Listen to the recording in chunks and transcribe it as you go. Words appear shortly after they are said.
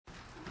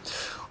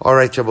All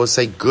right, Rabbi,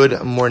 say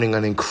good morning.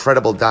 An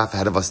incredible daf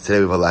ahead of us today.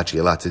 We have actually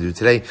a lot to do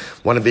today.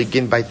 Want to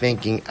begin by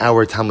thanking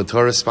our Talmud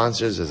Torah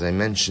sponsors. As I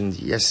mentioned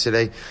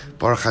yesterday,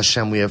 Baruch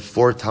Hashem, we have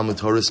 4 Talmud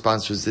Torah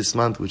sponsors this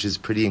month, which is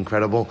pretty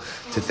incredible.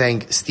 To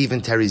thank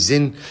Stephen Terry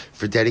Zinn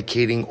for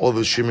dedicating all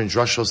the Shirman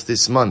Drushos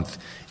this month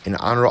in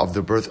honor of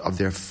the birth of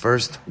their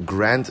first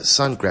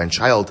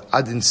grandchild,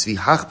 Adin Zvi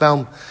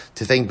Hachbaum.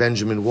 To thank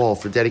Benjamin Wall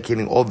for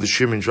dedicating all of the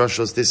Shirman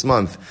Drushos this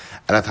month.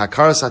 And at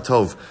Hakaras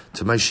Hatov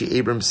to Maishi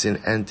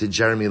Abramson and to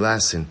Jeremy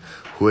Lassen,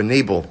 who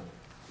enable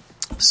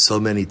so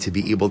many to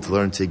be able to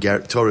learn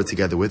Torah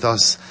together with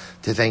us.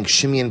 To thank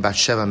Shimei and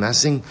Batsheva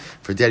Messing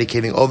for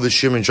dedicating all the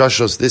Shirman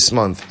Drushos this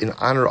month in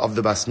honor of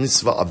the Bas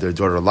Mitzvah of their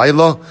daughter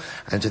Laila.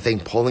 And to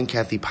thank Paul and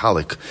Kathy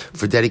Pollack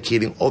for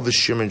dedicating all the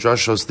Shirman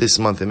Drushos this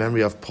month in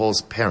memory of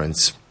Paul's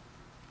parents.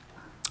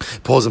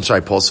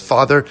 Paul's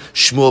father,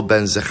 Shmuel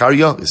ben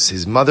Zechariah, is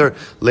his mother,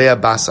 Leah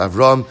Bas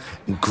Avram,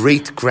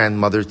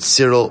 great-grandmother,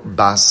 Cyril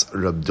Bas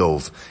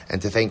Rabdov.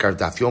 And to thank our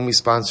Daf Yomi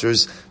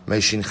sponsors,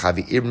 Meishin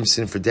Chavi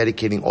Ibramson, for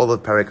dedicating all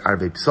of Perek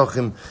Arvei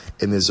Psochim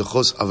in the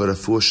Zechus of a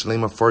Refuah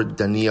Shlema for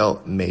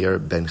Daniel Meir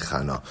ben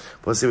Chana.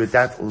 Well, so with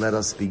that, let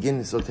us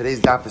begin. So today's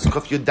Daf is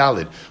Kuf Yud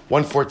Dalid,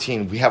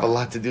 114. We have a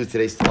lot to do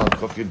today, still on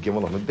Kuf Yud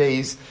Gimel Amud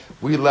Beis.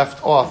 We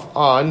left off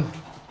on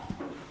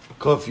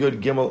Kuf Yud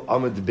Gimel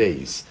Amud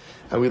Beis.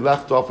 And we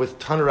left off with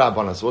Tan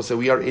Rabbanan. So we'll say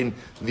we are in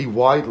the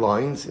wide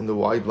lines,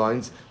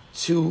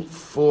 2,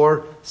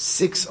 4,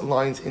 6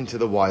 lines into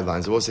the wide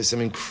lines. So we'll say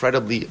some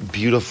incredibly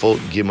beautiful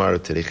Gemara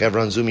today.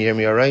 Chevron, Zoom, you hear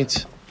me all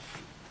right?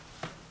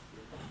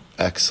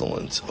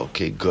 Excellent.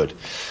 Okay, good.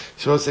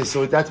 So we'll say, so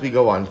with that we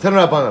go on. Tan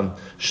Rabbanan,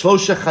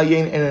 Shlosha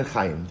Chayein Enen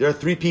Chayim. There are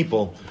 3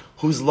 people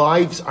whose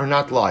lives are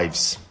not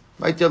lives.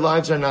 Right? Their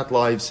lives are not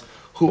lives.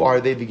 Who are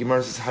they? The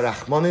Gemara says,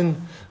 Harachmanin,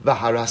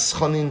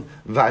 V'haraschanin,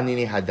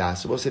 V'anini Hadas.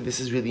 So we'll say this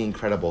is really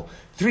incredible.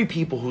 3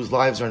 people whose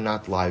lives are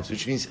not lives,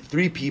 which means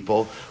 3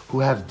 people who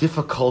have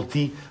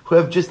difficulty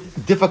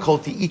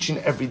each and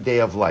every day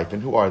of life.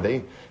 And who are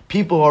they?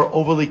 People who are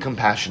overly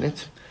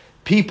compassionate,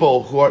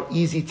 people who are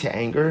easy to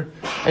anger,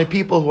 and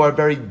people who are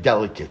very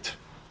delicate.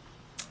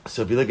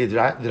 So if you look at the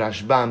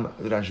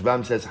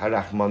Rashbam says,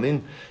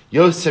 Harachmanin,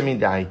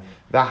 Yosemidai,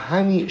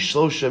 V'hani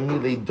Shlosha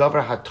Milei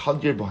Davar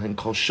HaTadir Bohen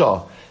Kol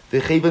Shah. So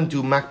we'll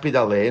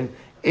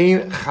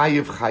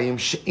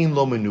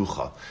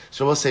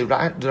say, the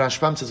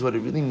Rashbam says what it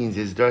really means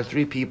is there are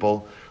 3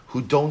 people who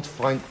don't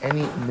find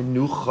any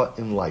menucha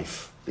in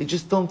life. They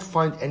just don't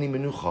find any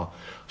menucha.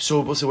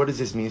 So we'll say, what does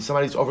this mean?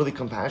 Somebody's overly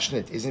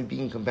compassionate. Isn't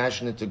being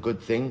compassionate a good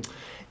thing?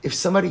 If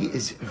somebody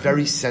is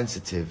very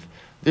sensitive,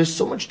 there's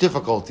so much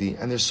difficulty,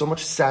 and there's so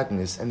much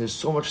sadness, and there's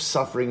so much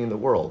suffering in the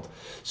world.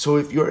 So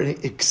if you're an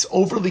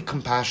overly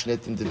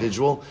compassionate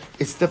individual,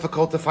 it's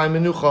difficult to find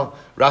menucha.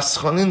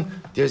 Raschanin,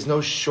 there's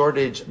no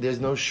shortage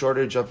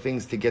of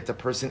things to get the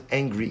person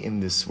angry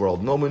in this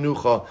world. No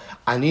menucha.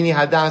 Anini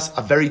hadas,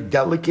 a very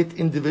delicate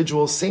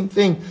individual, same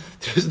thing.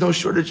 There's no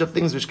shortage of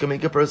things which can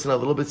make a person a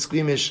little bit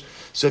squeamish.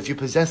 So if you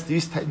possess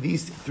these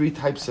 3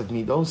 types of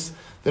midos,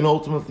 then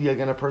ultimately,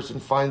 again, a person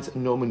finds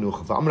no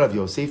menucha. V'amrav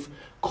Yosef,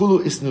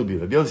 Kulu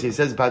isnubi. Rabbi Yossi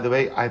says, by the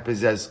way, I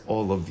possess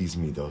all of these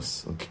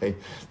midos. Okay?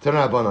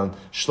 Tanabanan,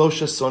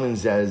 Shlosha sonin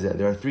zeh.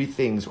 There are 3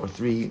 things, or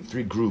three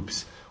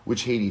groups,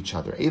 which hate each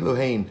other.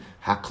 Elohein,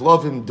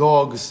 haklovim,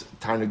 dogs,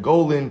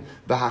 tarnagolin,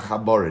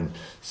 v'hachaborin.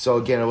 So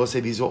again, I will say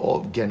these are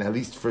all, again, at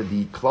least for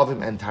the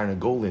klovim and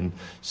tarnagolin,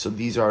 so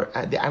these are,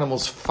 the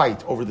animals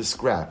fight over the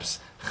scraps.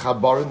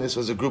 Chaborin, this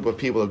was a group of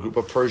people, a group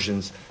of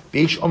Persians.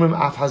 Veish omim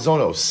af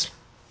hazonos.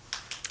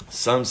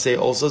 Some say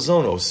also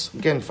zonos,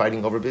 again,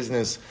 fighting over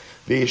business.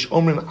 And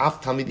some say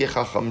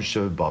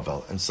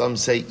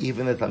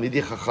even the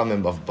Talmidei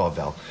Chachamim of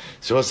Bavel.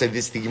 So we'll say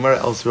this, the Gemara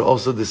elsewhere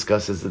also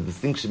discusses the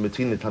distinction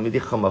between the Talmidei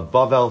Chacham of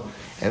Bavel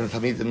and the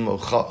Talmidei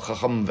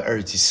Chacham of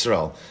Eretz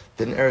Yisrael.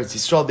 Then in Eretz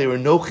Yisrael, they were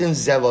nochin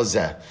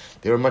zelazeh.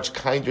 They were much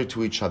kinder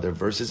to each other,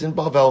 versus in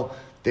Bavel,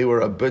 they were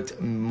a bit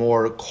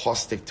more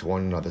caustic to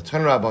one another.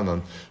 There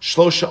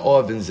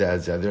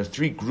are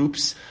 3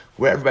 groups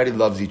where everybody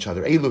loves each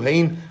other.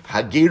 Eluhein,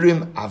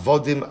 Hagerim,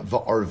 Avodim,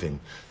 Va'arvin.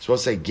 So I'll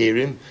say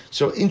Gerim.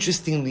 So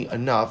interestingly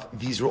enough,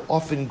 these were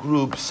often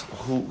groups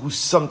who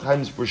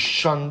sometimes were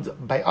shunned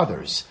by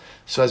others.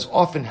 So as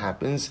often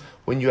happens,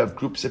 when you have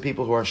groups of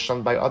people who are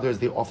shunned by others,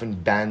 they often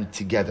band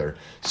together.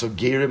 So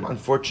Gerim,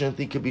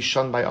 unfortunately, could be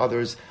shunned by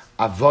others.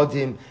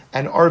 Avodim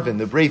and Arvin,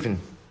 the Braven.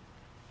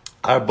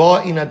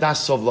 Arba inadas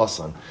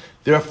sovlasan.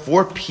 There are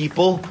 4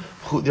 people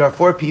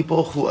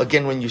who,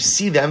 again, when you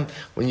see them,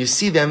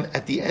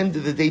 at the end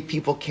of the day,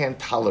 people can't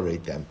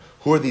tolerate them.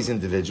 Who are these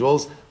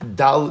individuals?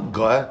 Dal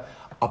goa,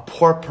 a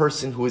poor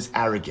person who is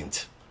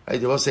arrogant. Right?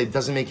 They will say it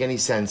doesn't make any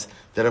sense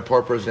that a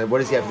poor person, what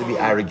does he have to be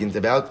arrogant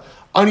about?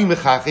 Ani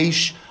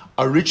mechachish,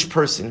 a rich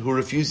person who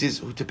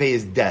refuses to pay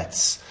his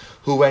debts.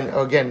 Who, when,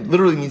 again,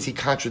 literally means he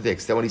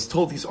contradicts. That when he's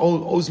told he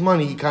owes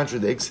money, he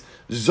contradicts.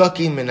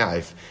 Zaki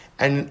menaif.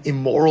 and an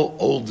immoral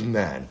old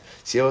man.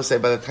 See, I will say,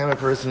 by the time a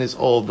person is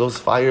old, those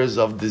fires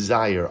of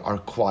desire are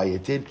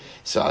quieted.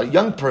 So a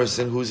young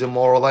person who's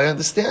immoral, I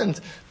understand.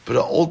 But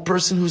an old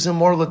person who's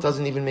immoral, it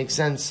doesn't even make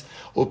sense.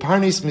 And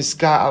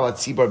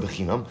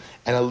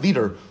a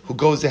leader who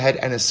goes ahead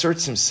and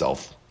asserts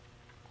himself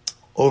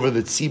over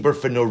the tzibur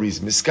for no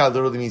reason. Miska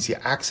literally means he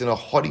acts in a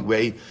haughty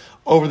way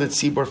over the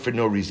tzibur for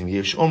no reason.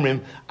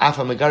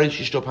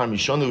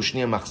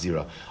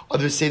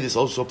 Others say this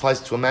also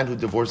applies to a man who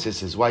divorces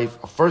his wife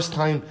a first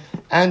time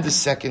and the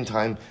second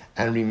time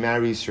and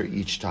remarries her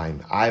each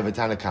time. I have a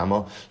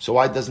Tanakama, so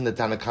why doesn't the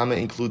Tanakama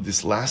include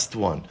this last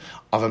one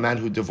of a man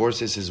who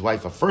divorces his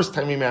wife a first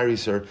time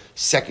remarries her,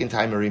 second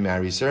time he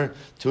remarries her?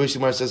 To which the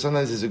Gemara says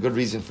sometimes there's a good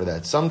reason for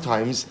that.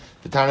 Sometimes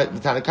the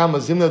Tanakama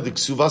zimna the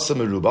ksuvasa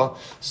meruba.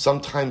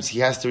 Sometimes he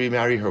has to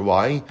remarry her.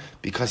 Why?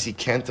 Because he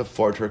can't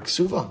afford her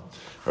ksuva.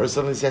 Or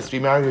sometimes he has to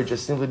remarry her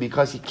just simply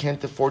because he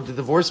can't afford the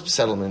divorce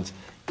settlement.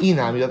 The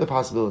other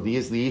possibility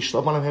is other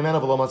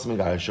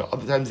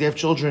times they have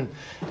children,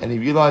 and he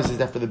realizes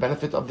that for the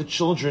benefit of the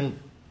children,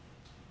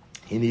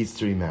 he needs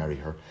to remarry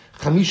her.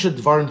 5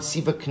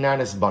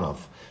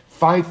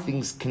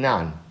 things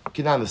Canaan,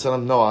 the son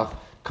of Noah,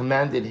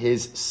 commanded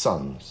his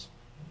sons.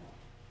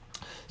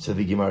 So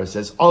the Gemara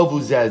says,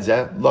 Avu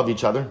zeh, love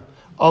each other.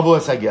 Avu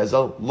es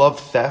hagezel, love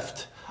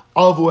theft.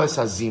 Avu es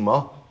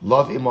hazima,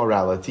 love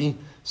immorality.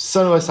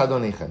 Sanu es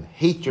adonechan,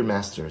 hate your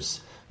masters.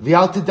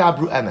 V'al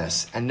tedabru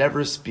emes, and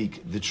never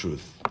speak the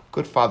truth.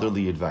 Good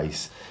fatherly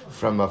advice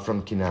from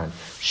Canaan.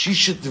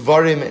 Shishat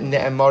dvarim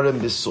ne'emarim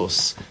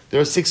bisus.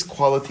 There are 6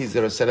 qualities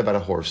that are said about a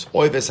horse.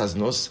 Oives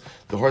haznus,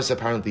 the horse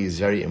apparently is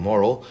very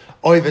immoral.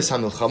 Oives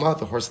hamilchama,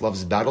 the horse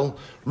loves battle.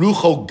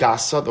 Rucho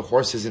gasa, the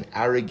horse is an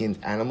arrogant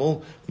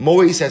animal.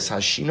 Mois es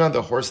hashina,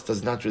 the horse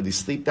does not really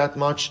sleep that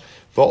much.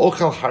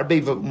 Va'ochel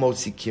harbe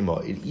v'motzi kimo,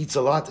 it eats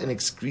a lot and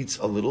excretes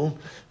a little.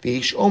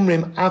 V'eish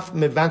omrim af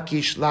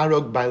mevakish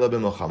larog baila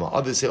b'milchama.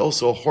 Others say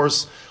also a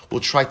horse will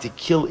try to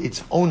kill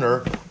its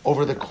owner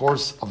over the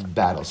course of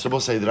battle. So we'll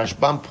say the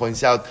Rashbam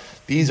points out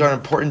these are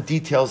important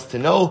details to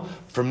know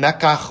for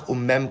mekach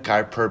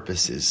umemkar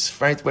purposes.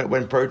 Right?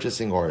 When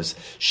purchasing horse.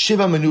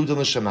 Shiva menudin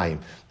l'shamayim.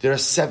 There are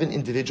 7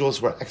 individuals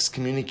who are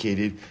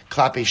excommunicated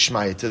klape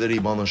shmaya to the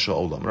Ribono Shel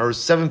Olam. There are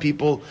 7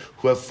 people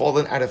who have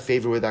fallen out of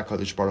favor with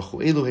HaKadosh Baruch Hu.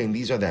 Eluheim,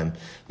 these are them.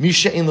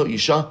 Misha ein lo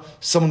isha,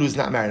 someone who's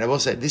not married. I will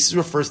say this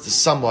refers to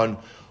someone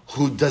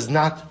who does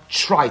not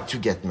try to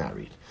get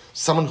married.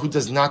 Someone who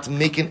does not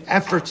make an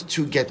effort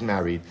to get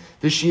married.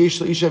 Or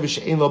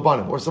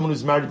someone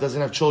who's married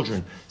doesn't have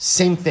children.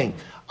 Same thing.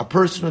 A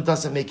person who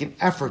doesn't make an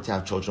effort to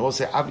have children. We'll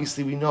say,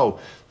 obviously we know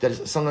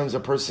that sometimes a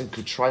person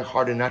could try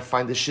hard and not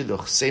find the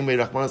shidduch. Same way,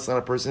 Rahman al-Islam,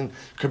 a person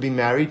could be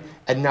married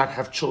and not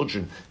have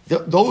children.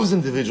 Those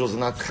individuals are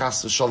not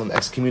chas v'shalom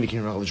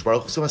excommunicating HaKadosh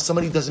Baruch Hu. So when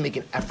somebody doesn't make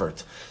an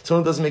effort,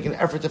 someone doesn't make an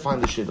effort to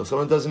find the shidduch,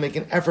 someone doesn't make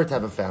an effort to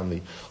have a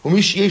family,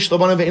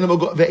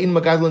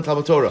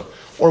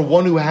 or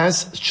one who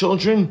has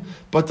children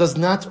but does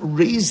not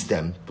raise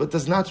them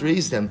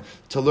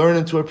to learn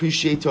and to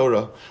appreciate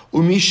Torah.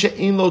 And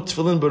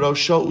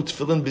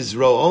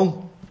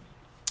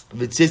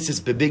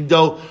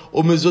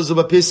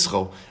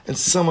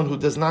someone who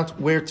does not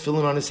wear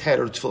tefillin on his head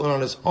or tefillin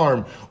on his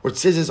arm or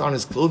tzitzis on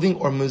his clothing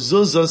or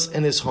mezuzahs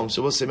in his home.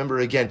 So we'll say, remember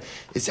again,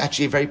 it's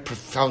actually a very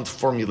profound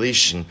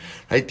formulation,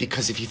 right?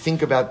 Because if you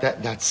think about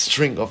that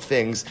string of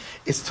things,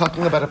 it's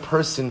talking about a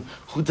person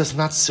who does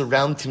not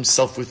surround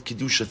himself with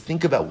kedusha.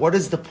 Think about what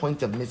is the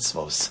point of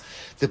mitzvos.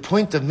 The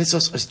point of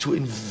mitzvos is to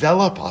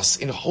envelop us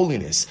in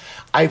holiness.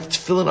 I have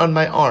tefillin on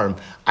my arm.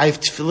 I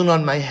have tefillin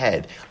on my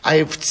head. I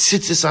have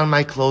tzitzis on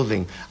my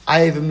clothing.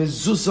 I have a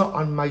mezuzah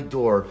on my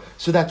door.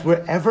 So that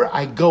wherever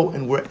I go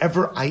and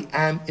wherever I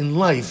am in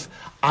life,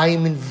 I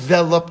am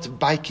enveloped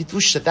by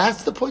kedusha.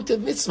 That's the point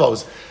of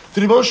mitzvos.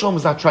 The Ribono Shel Olam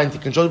is not trying to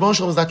control. The Ribono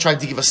Shel Olam is not trying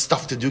to give us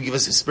stuff to do, give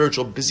us a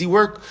spiritual busy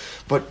work,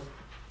 but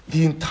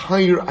the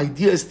entire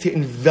idea is to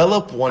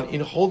envelop one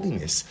in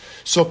holiness.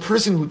 So a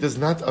person who does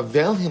not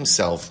avail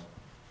himself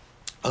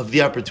of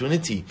the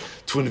opportunity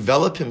to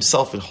envelop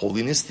himself in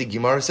holiness, the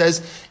Gemara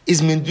says,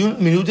 is minudin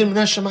min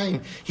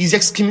hashamayim. He's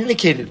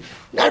excommunicated.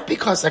 Not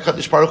because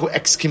HaKadosh Baruch Hu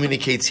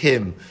excommunicates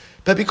him,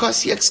 but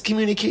because he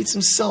excommunicates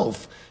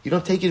himself. You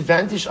don't take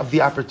advantage of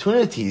the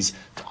opportunities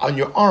on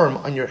your arm,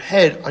 on your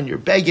head, on your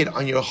beged,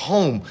 on your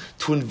home,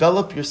 to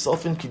envelop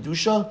yourself in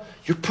Kedusha.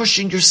 You're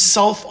pushing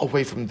yourself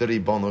away from the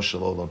Ribono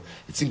Shel Olam.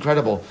 It's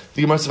incredible.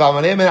 The Gemara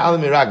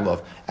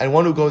says, and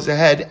one who goes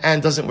ahead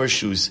and doesn't wear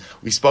shoes.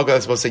 We spoke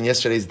about this in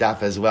yesterday's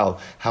daf as well,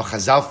 how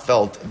Chazal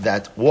felt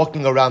that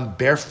walking around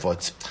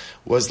barefoot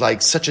was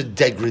like such a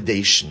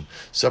degradation.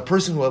 So a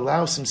person who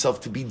allows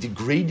himself to be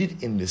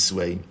degraded in this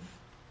way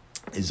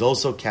is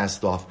also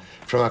cast off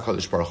from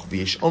HaKadosh Baruch Hu.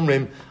 V'yesh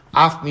omrim,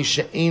 af mi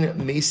she'ein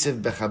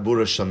meisev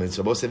bechabura shel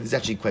mitzvah. Both said this is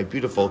actually quite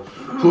beautiful.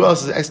 Who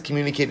else is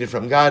excommunicated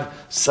from God?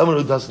 Someone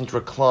who doesn't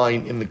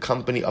recline in the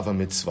company of a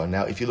mitzvah.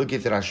 Now, if you look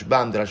at the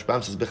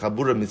Rashbam says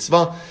bechabura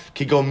mitzvah,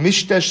 ki go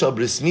mishte shel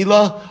bris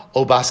milah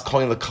o bas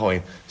kohen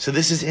lekohen. So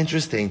this is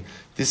interesting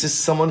This is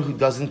someone who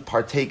doesn't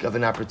partake of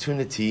an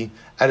opportunity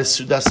at a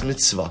Sudas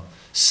Mitzvah.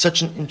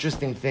 Such an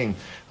interesting thing.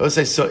 I would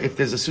say, so if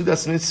there's a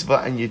Sudas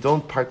Mitzvah and you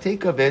don't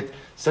partake of it,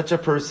 such a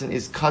person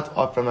is cut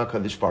off from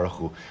HaKadosh Baruch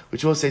Hu.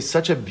 Which will say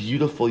such a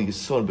beautiful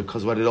yisod,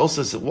 because what it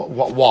also says,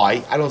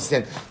 why? I don't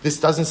understand. This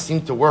doesn't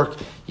seem to work,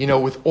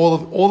 with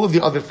all of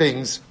the other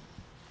things.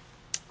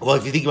 Well,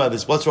 if you think about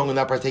this, what's wrong with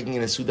not partaking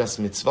in a Sudas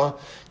Mitzvah?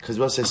 Because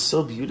what says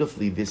so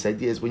beautifully, this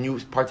idea is when you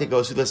partake of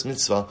a Sudas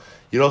Mitzvah,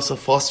 you're also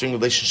fostering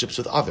relationships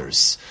with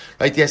others.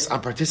 Right? Yes, I'm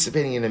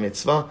participating in a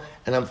mitzvah,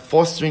 and I'm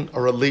fostering a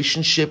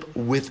relationship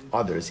with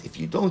others. If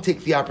you don't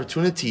take the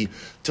opportunity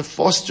to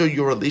foster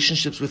your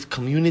relationships with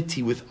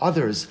community, with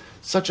others,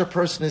 such a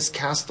person is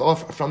cast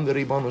off from the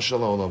Ribbon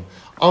Shalom.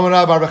 I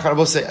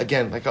will say,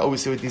 again, like I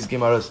always say with these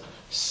Gemaras,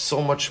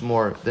 so much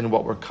more than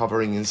what we're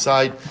covering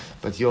inside,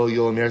 but you'll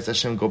Meretz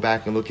Hashem go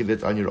back and look at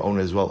it on your own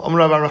as well.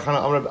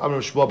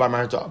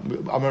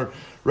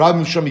 Rab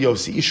Mishram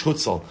Yossi, Ish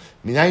Hutzal,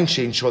 Minayin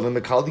Shein Sholem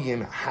the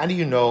Chaldeim. How do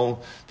you know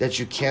that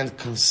you can't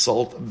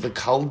consult the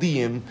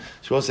Chaldeim?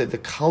 So we'll say the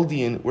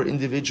Chaldean were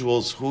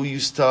individuals who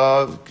used to,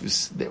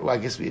 I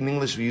guess in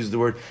English we use the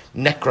word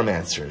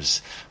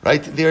necromancers,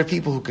 right? They are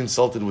people who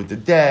consulted with the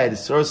dead,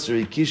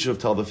 sorcery, kishuv,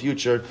 tell the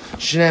future.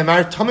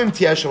 Shneimar Tamim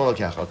Ti Hashem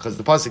Elokecha, because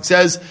the pasuk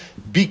says,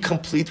 "Be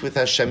complete with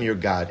Hashem your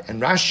God."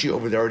 And Rashi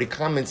over there already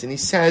comments, and he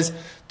says,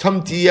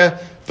 "Tam Tia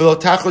v'lo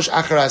tachlosh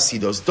achar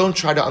asidos." Don't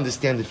try to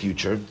understand the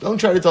future. Don't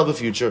try to tell the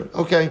future.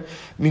 Okay.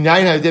 How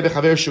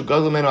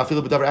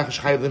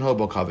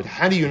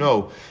do you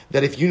know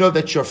that if you know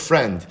that your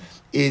friend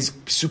is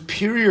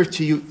superior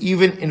to you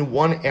even in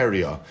one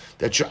area,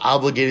 that you're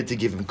obligated to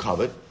give him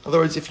kavod? In other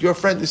words, if your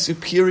friend is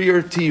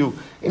superior to you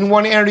in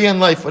one area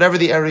in life, whatever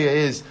the area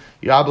is,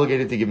 you're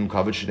obligated to give him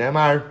kavod.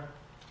 Shneimar.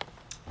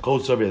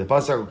 Suppose there's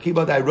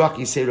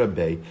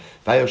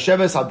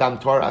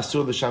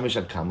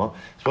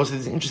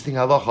an interesting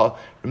halacha.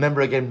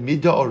 Remember again,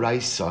 midah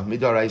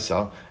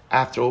oraisa.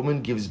 After a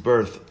woman gives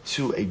birth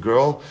to a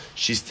girl,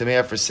 she's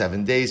tamei for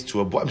 7 days. To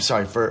a boy,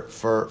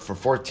 for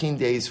 14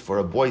 days. For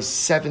a boy,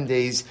 7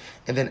 days,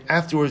 and then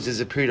afterwards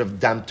there's a period of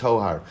dam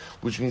tohar,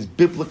 which means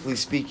biblically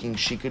speaking,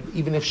 she could,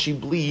 even if she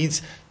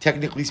bleeds,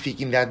 technically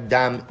speaking, that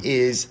dam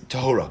is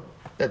tahora.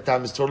 That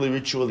dam is totally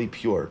ritually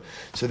pure.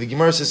 So the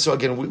Gemara says, so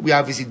again, we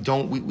obviously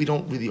don't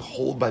really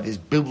hold by this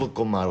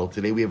biblical model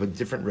today. We have a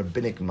different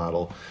rabbinic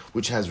model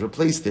which has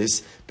replaced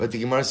this. But the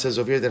Gemara says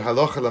over here that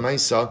halacha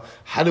lamaisa,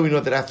 how do we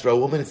know that after a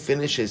woman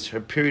finishes her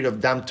period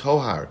of dam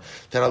tohar,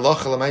 that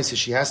halacha lamaisa,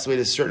 she has to wait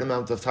a certain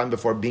amount of time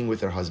before being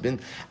with her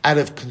husband, out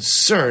of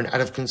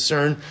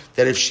concern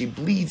that if she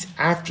bleeds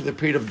after the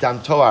period of dam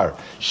tohar,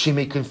 she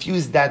may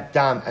confuse that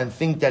dam and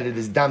think that it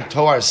is dam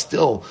tohar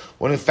still,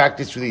 when in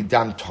fact it's really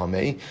dam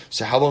tomei.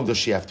 So how long does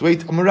she have to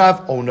wait?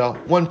 Amarav Ona,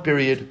 one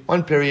period,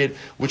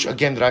 which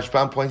again the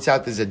Rashbam points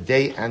out is a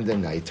day and a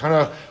night.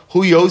 Tana,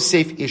 Hu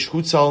Yosef Ish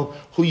Hutzal,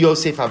 Hu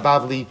Yosef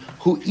Abavli,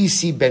 Hu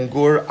Isi ben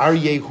Gur,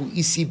 Aryeh, Hu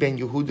Isi ben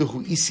Yehuda,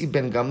 Hu Isi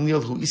ben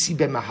Gamliel, Hu Isi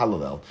ben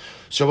Mahalalel.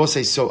 So we'll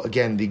say, so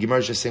again, the Gemara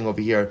is just saying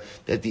over here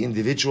that the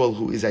individual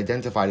who is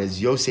identified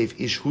as Yosef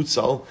Ish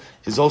Hutzal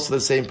is also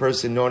the same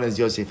person known as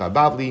Yosef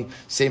Abavli,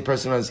 same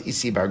person known as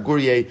Isi bar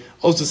Guryeh,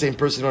 also the same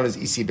person known as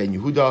Isi ben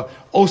Yehuda,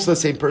 also the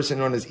same person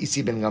known as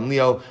Isi ben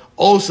Gamliel,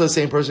 also the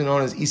same person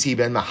known as Isi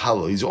ben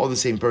Mahalal. These are all the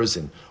same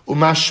person.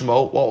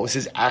 Umashmo, what was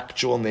his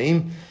actual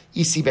name?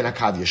 Isi ben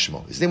Akavya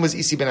Shmo. His name was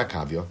Isi ben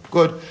Akavya.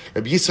 Good.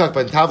 Rabbi Yitzchak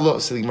ben Tavlo,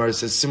 so the Gemara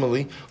says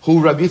similarly, Hu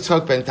Rabbi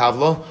Yitzchak ben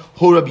Tavlo,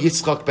 Hu Rabbi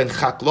Yitzchak ben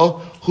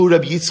Chaklo, Hu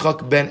Rabbi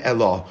Yitzchak ben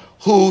Elah,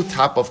 Hu,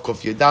 top of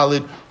Kuf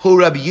Yudalid, Hu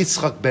Rabbi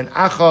Yitzchak ben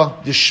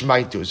Acha, the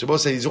Shmaitu. So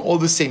both say these are all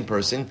the same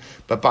person,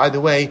 but by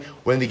the way,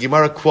 when the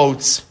Gemara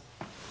quotes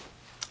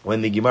a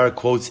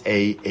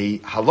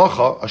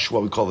halacha,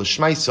 what we call a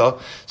Shmaisa,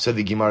 so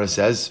the Gemara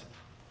says,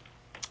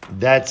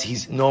 that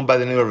he's known by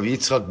the name of Rabbi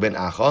Yitzchak ben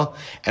Acha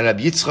and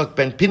Rabbi Yitzchak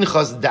ben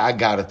Pinchas de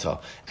Agarata.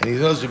 And he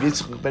knows Rabbi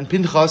Yitzchak ben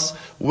Pinchas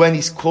when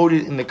he's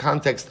quoted in the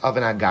context of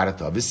an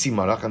Agarata.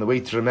 V'simarach, and the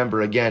way to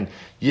remember again,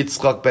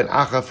 Yitzchak ben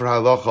Acha for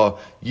halacha,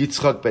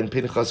 Yitzchak ben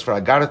Pinchas for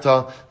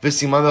Agarata,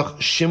 V'simarach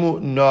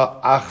Shimu na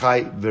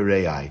Achai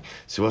v'rei.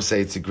 So we'll say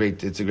it's a great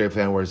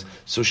play on words.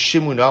 So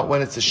Shimu na,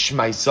 when it's a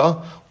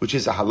Shmaisa, which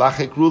is a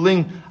halachic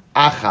ruling,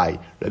 Achai,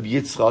 Rabbi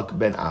Yitzchak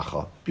ben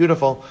Acha.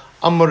 Beautiful.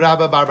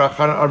 Amrabba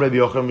Barbachan Rabbi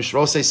Yochanan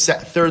Mishrose,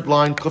 third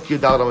line, Kuf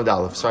Yudal Amud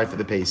Aleph. Sorry for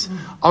the pace.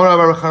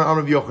 Amrabba Barbachan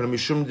Rabbi Yochanan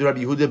Mishum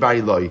Rabbi Yehuda Bar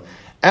Eloi.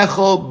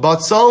 Echol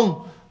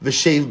Batzal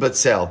v'Sheiv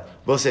Batzel.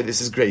 We'll say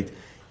this is great.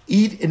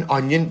 Eat an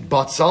onion,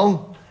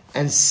 Batzal,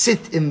 and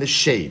sit in the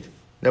shade.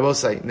 Now we'll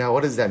say, now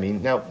what does that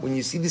mean? Now when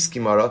you see this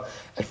Gemara,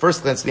 at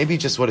first glance, maybe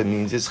just what it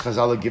means is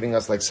Chazal are giving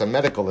us like some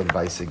medical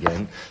advice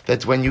again,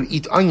 that when you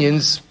eat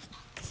onions,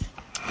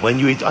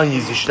 you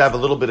should have a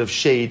little bit of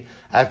shade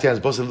after you're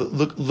supposed to.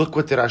 Look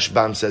what the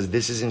Rashbam says.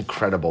 This is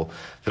incredible.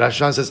 The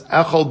Rashbam says,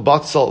 Echol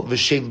batzal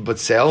v'shev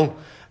batzel,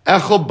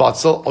 Echol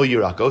batzal o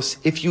yirakos.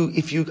 If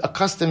you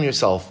accustom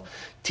yourself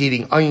to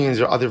eating onions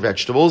or other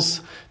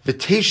vegetables,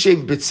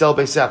 v'teshev b'tzel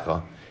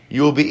beisecha,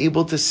 you will be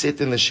able to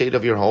sit in the shade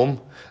of your home.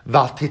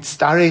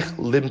 V'titztarech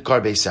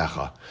limkar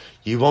beisecha.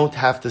 You won't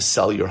have to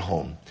sell your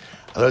home.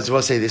 Others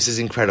will say, this is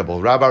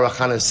incredible. Rabbi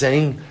Rachana is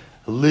saying,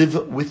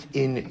 live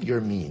within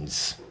your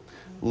means.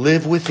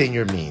 Live within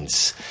your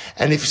means.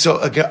 And if so,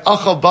 again,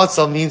 achal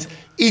batzal means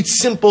eat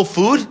simple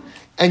food,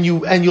 and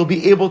you'll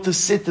be able to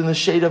sit in the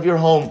shade of your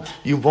home.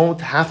 You won't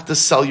have to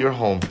sell your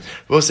home.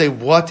 We'll say,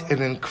 what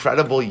an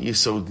incredible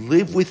yisod.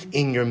 Live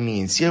within your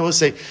means. We'll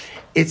say,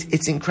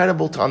 it's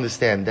incredible to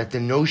understand that the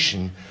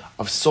notion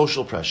of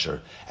social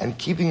pressure and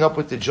keeping up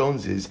with the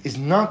Joneses is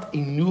not a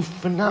new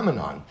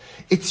phenomenon.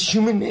 It's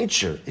human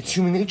nature. It's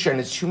human nature, and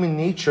it's human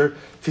nature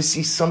to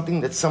see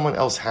something that someone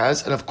else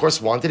has, and of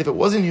course wanted. If it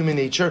wasn't human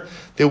nature,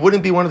 there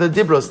wouldn't be one of the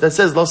dibros that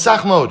says, Lo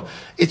sachmod.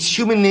 It's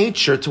human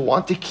nature to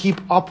want to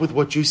keep up with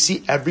what you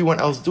see everyone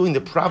else doing.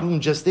 The problem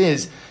just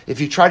is, if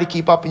you try to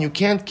keep up and you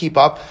can't keep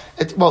up,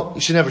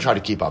 you should never try to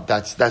keep up.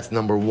 That's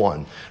number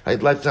one.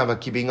 Right? Life's not about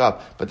keeping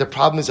up. But the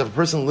problem is, if a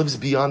person lives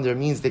beyond their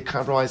means, they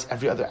compromise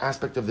every other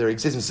aspect of their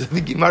existence. So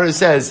the Gemara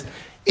says,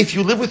 if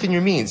you live within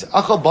your means,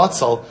 achal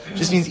batzal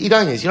just means eat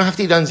onions. You don't have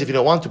to eat onions if you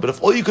don't want to, but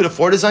if all you could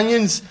afford is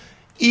onions,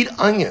 eat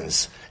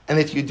onions. And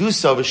if you do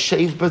so, a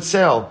shave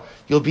batzel,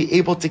 you'll be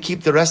able to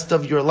keep the rest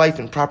of your life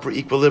in proper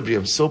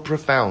equilibrium. So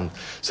profound.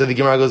 So the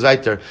Gemara goes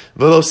right there.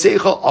 So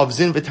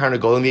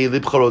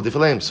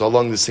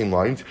along the same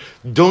lines,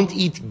 don't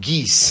eat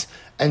geese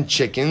and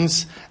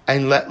chickens,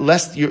 and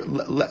let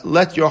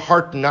your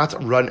heart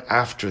not run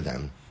after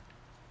them.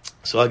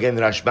 So again,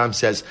 the Rashbam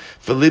says,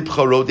 "V'libcha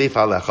rodef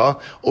alecha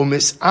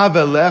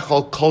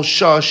u'mis'avelecha kol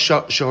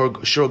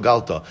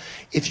shorogalta."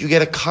 If you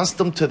get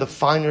accustomed to the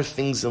finer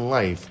things in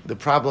life, the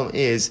problem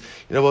is,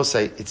 we'll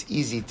say it's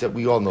easy to.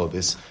 We all know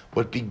this.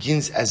 What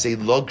begins as a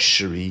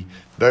luxury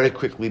very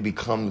quickly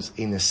becomes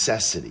a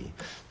necessity.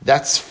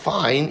 That's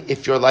fine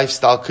if your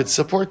lifestyle could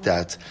support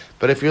that,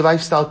 but if your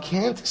lifestyle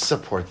can't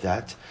support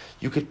that,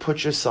 you could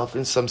put yourself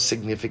in some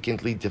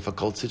significantly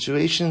difficult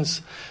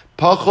situations.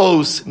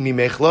 Pachos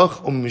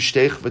mimechlach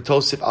u'mishtech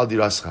v'tosif al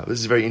dirascha. This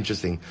is very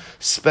interesting.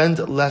 Spend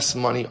less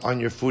money on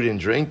your food and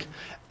drink,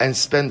 and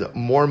spend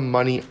more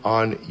money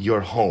on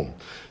your home.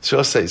 So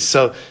I'll say,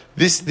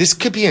 this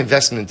could be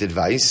investment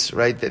advice,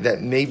 right?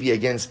 That maybe,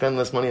 again, spend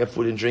less money on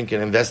food and drink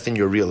and invest in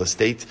your real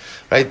estate,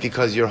 right?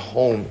 Because your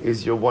home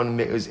is one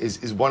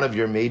of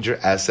your major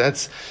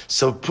assets.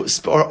 So,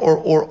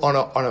 or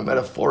on a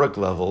metaphoric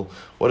level,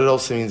 what it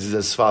also means is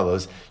as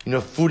follows.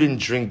 Food and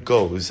drink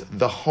goes.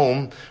 The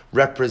home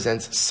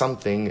represents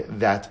something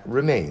that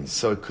remains.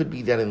 So it could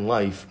be that in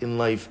life,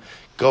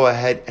 go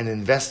ahead and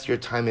invest your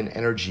time and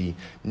energy,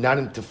 not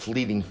into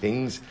fleeting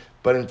things,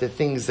 but into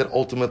things that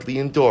ultimately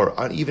endure.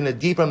 On even a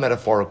deeper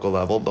metaphorical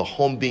level, the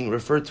home being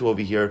referred to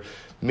over here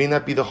may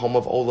not be the home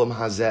of Olam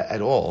Hazeh at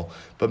all,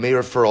 but may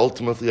refer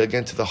ultimately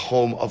again to the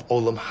home of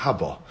Olam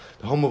Haba.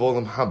 The home of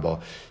Olam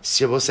Haba.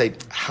 So we'll say,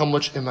 how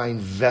much am I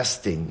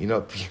investing?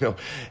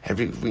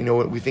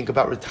 We think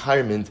about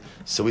retirement,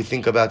 so we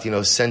think about,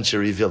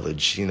 Century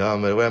Village.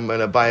 I'm going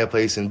to buy a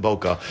place in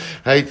Boca,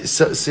 right?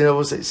 So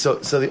we'll say, so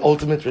the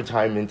ultimate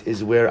retirement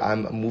is where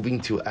I'm moving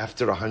to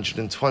after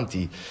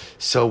 120.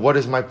 So what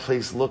does my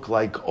place look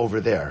like over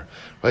there?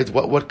 Right?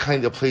 What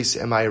kind of place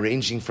am I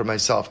arranging for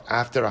myself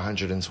after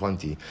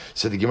 120?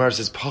 So the Gemara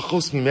says,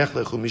 Pachos mimech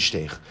lechu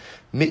mishtech.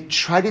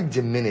 Try to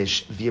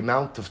diminish the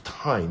amount of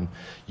time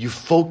you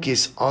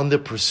focus on the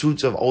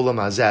pursuits of Olam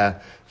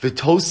Hazeh,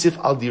 v'tosif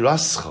al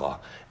dirascha,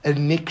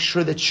 and make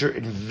sure that you're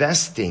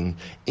investing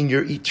in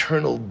your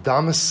eternal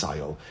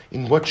domicile,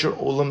 in what your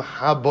Olam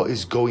Haba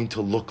is going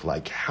to look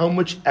like. How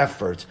much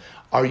effort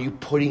are you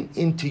putting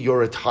into your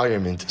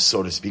retirement,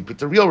 so to speak? But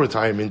the real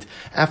retirement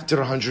after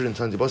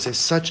 120, both say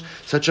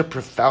such a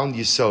profound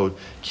yisod.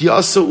 Ki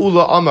asa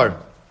Ula Amar.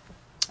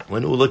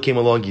 When Ula came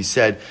along, he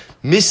said,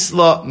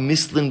 Misla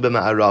mislin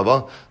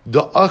b'ma'arava,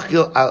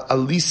 da'achil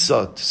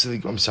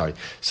alisa. I'm sorry.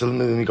 So let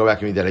me go back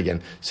and read that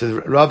again.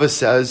 So Rava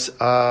says,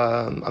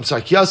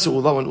 Ki asa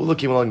Ula, when Ula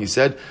came along, he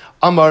said,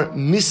 Amar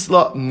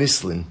misla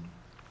mislin.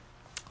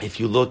 If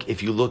you look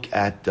at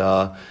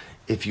the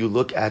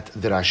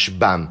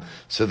Rashbam,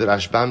 so the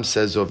Rashbam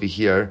says over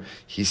here,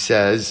 he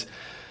says,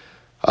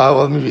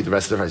 let me read the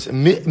rest of the verse.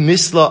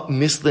 Misla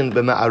mislin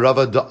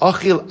b'ma'arava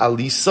da'achil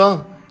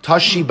alisa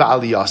tashi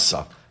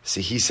ba'aliyasa.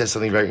 See, he says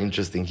something very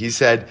interesting. He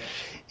said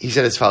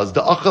as follows: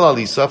 the achal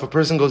alisa. If a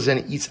person goes in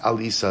and eats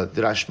alisa,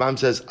 the Rashbam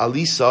says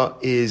alisa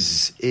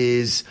is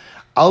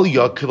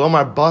alya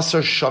kilomar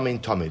basar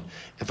shamin tamid.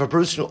 If a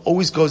person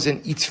always goes in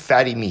and eats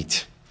fatty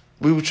meat,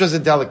 which was a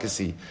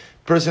delicacy,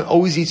 person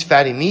always eats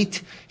fatty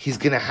meat, he's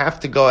going to have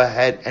to go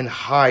ahead and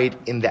hide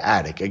in the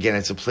attic. Again,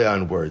 it's a play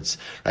on words,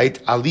 right?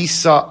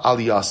 Alisa,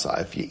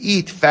 aliyasa. If you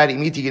eat fatty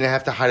meat, you're going to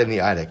have to hide in the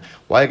attic.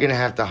 Why are you going to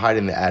have to hide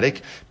in the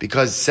attic?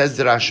 Because says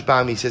the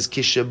Rashbam, he says,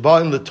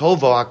 Kisheba in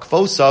letovo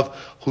akfosav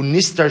hu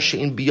nistar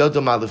she'in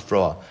biyodom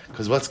alifroa.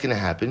 Because what's going to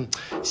happen?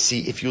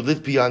 See, if you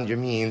live beyond your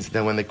means,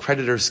 then when the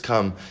creditors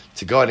come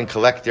to go out and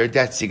collect their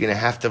debts, you're going to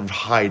have to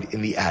hide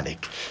in the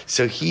attic.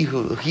 So he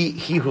who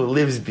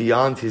lives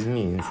beyond his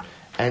means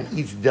and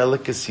eats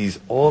delicacies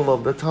all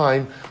of the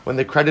time, when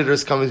the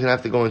creditors come, he's going to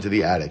have to go into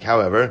the attic.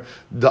 However,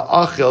 the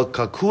achel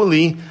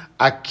kakuli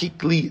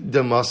akikli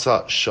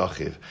demasa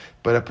shachiv.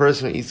 But a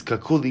person who eats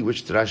kakuli,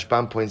 which the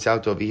Rashbam points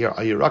out over here,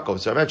 are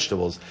yirakos, are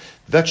vegetables.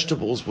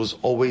 Vegetables was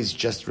always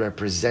just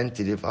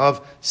representative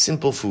of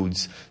simple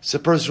foods. So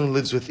a person who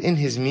lives within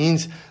his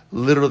means,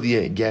 literally,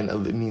 again,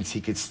 it means he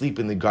could sleep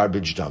in the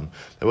garbage dump.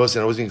 I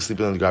wasn't going to sleep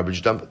in the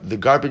garbage dump. The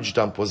garbage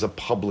dump was a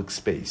public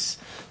space.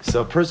 So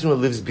a person who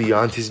lives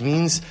beyond his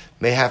means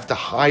may have to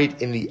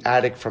hide in the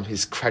attic from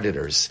his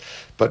creditors.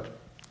 But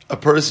a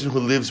person who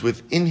lives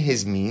within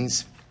his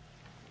means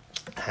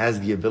has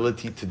the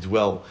ability to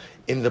dwell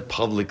in the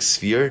public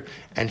sphere,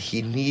 and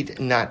he need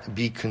not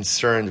be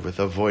concerned with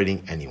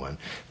avoiding anyone.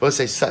 But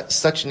say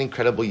such an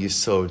incredible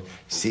yesod.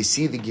 So you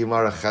see the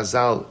Gemara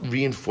Chazal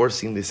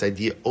reinforcing this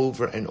idea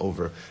over and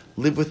over.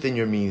 Live within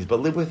your means,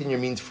 but live within your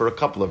means for a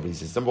couple of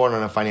reasons. Number one,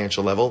 on a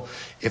financial level,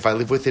 if I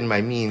live within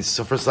my means,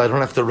 so first of all, I don't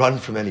have to run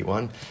from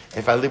anyone.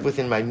 If I live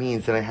within my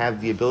means, then I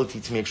have the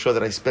ability to make sure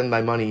that I spend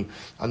my money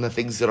on the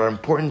things that are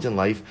important in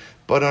life.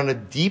 But on a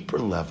deeper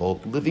level,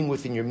 living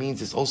within your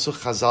means is also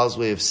Chazal's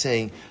way of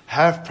saying,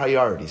 have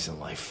priorities in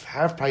life.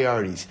 Have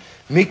priorities.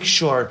 Make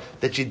sure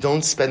that you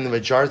don't spend the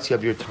majority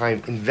of your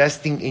time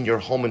investing in your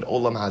home in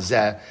Olam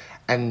Hazeh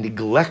and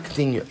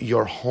neglecting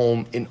your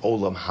home in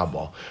Olam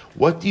Haba.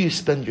 What do you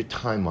spend your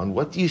time on?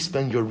 What do you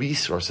spend your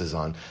resources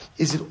on?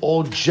 Is it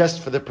all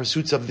just for the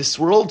pursuits of this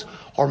world,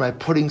 or am I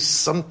putting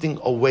something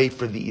away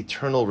for the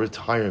eternal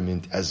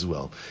retirement as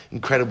well?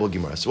 Incredible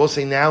Gemara. So we'll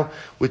say now,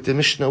 with the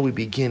Mishnah, we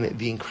begin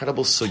the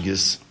incredible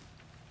sugyas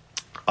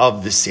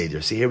of the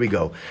Seder. So here we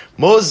go.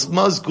 Mos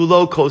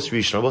gulo kos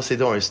rishon. We'll say,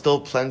 don't worry,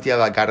 still plenty of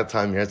Agada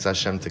time, Yeretz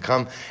Hashem, to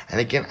come.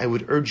 And again, I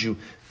would urge you,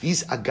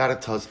 these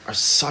Agadatas are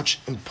such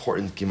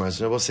important Gemaras.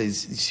 And I will say,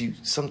 see,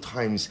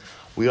 sometimes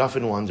we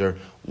often wonder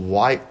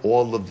why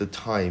all of the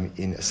time,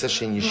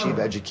 especially in yeshiva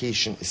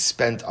education, is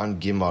spent on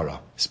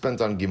Gemara.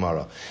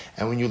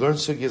 And when you learn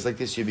sugyas like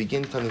this, you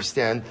begin to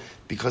understand,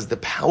 because the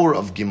power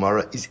of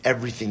Gemara is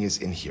everything is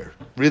in here.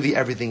 Really,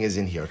 everything is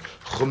in here.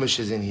 Chumash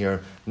is in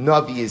here.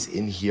 Navi is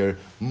in here.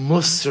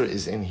 Musar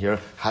is in here.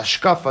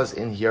 Hashkafa is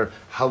in here.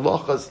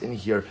 Halacha is in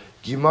here.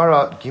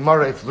 Gemara,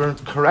 if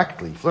learned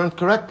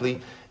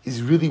correctly, is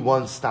really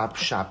one-stop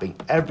shopping.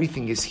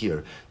 Everything is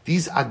here.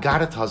 These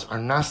agaritas are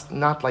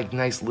not like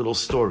nice little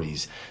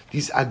stories.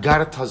 These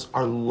agaritas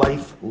are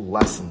life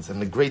lessons. And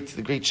the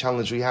great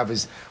challenge we have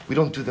is we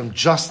don't do them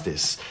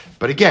justice.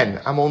 But again,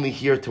 I'm only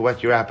here to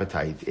whet your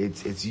appetite.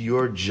 It's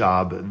your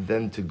job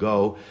then to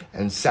go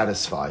and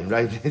satisfy,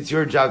 right? It's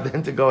your job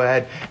then to go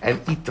ahead and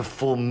eat the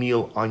full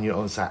meal on your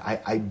own side.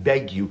 I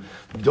beg you,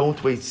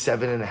 don't wait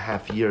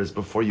 7.5 years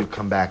before you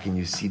come back and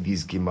you see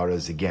these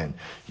Gemaras again.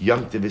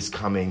 Yom Tov is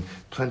coming,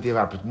 plenty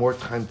of more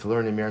time to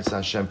learn in Yeretz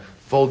Hashem.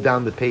 Fold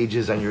down the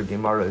pages on your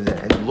Gemara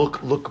and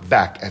look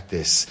back at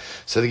this.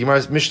 So the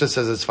Gemara's Mishnah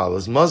says as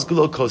follows: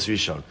 Mazgulo kos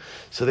rishon.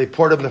 So they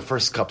poured them the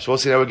first cup. So we'll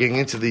see now we're getting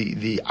into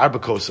the arba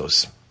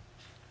kosos.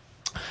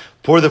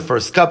 Pour the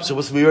first cup. So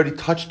we already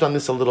touched on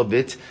this a little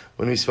bit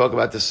when we spoke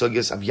about the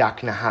sugyas of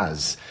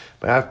Yaknahaz.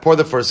 But I've poured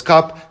the first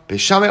cup.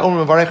 Beishamai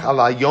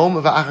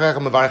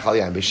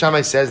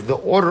says the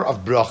order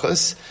of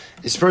brachas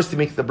is first to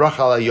make the bracha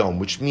al hayom,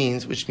 which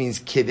means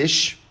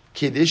kiddush,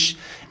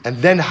 and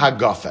then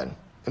hagafen.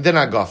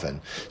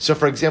 So,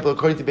 for example,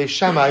 according to Beis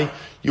Shammai,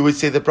 you would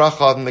say the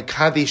bracha of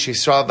Mekadesh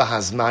Yisrael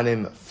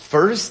v'Hazmanim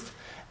first,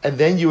 and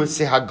then you would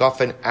say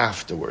Hagafen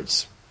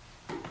afterwards.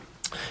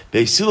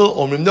 Beis Hillel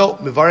omrim no,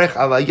 mevarech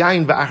al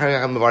hayayin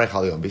v'acharech mevarech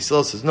al hayom. Beis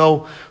Hillel says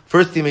no,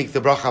 first you make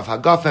the bracha of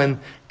Hagafen,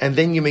 and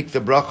then you make the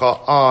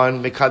bracha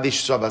on Mekadesh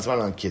Yisrael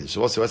v'Hazmanim on Kiddush.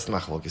 So what's the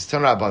machlokes?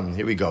 Ten Rabbanon,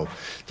 here we go.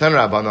 Ten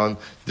Rabbanon,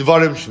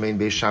 Devarim Shmein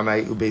Beis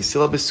Shammai uBeis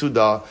Hillel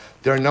besuda.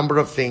 There are a number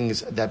of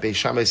things that Beis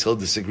Shammai still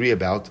disagree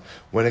about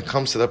when it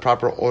comes to the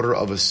proper order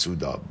of a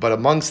Suda. But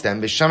amongst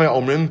them, Beis Shammai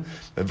omrim,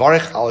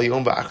 mevarech al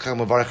hayom v'achar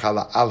mevarech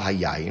al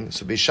hayayin.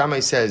 So Beis Shammai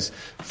says,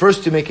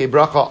 first you make a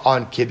bracha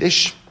on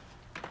Kiddush.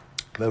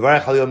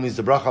 Mevarech al hayom means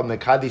the bracha of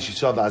Mekadesh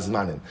Yisrael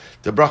v'Hazmanim.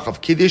 The bracha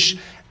of Kiddush,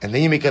 and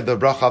then you make the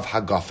bracha of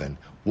Hagafen.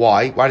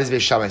 Why? Why does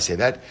Beis Shammai say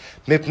that?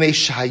 Mipnei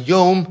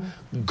shahayom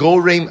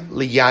gorem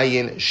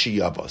liyayin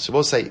shiyaba. So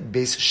we'll say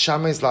Beis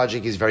Shammai's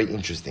logic is very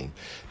interesting.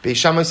 Beis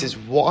Shammai says,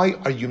 why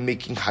are you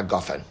making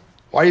Hagafen?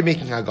 Why are you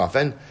making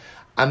Hagafen?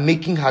 I'm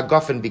making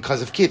Hagafen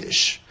because of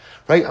Kiddush.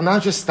 Right? I'm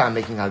not just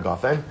making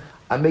Hagafen.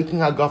 I'm making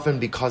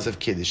Hagafen because of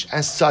Kiddush.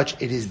 As such,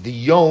 it is the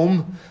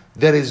Yom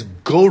that is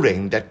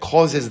goreng that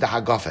causes the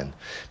Hagafen.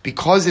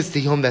 Because it's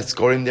the Yom that's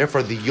goreng,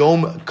 therefore the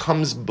Yom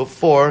comes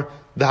before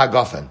the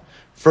Hagafen.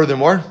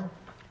 Furthermore,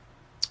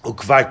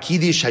 Ukvar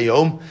Kiddush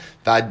Hayom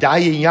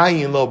V'Adayi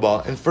Yayin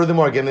Loba. And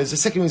furthermore, again, there's a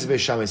second reason Beis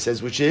Shammai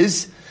says, which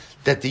is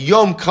that the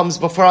Yom comes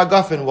before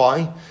Hagafen.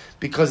 Why?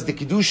 Because the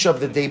Kiddush of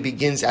the day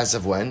begins as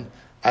of when?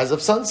 As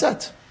of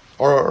sunset.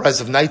 Or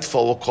as of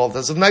nightfall, we'll call it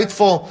as of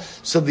nightfall.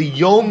 So the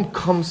Yom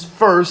comes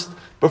first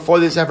before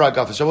there's ever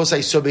Hagafen. So I will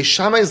say, so Beis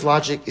Shammai's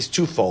logic is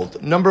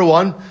twofold. Number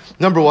one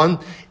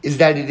is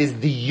that it is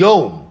the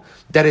Yom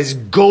that is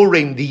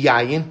goreng the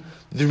Yayin.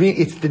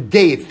 It's the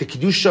day, it's the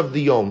Kedusha of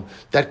the Yom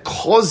that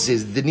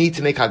causes the need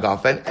to make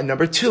Hagafen. And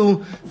number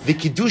two, the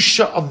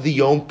Kedusha of the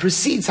Yom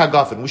precedes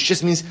Hagafen, which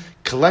just means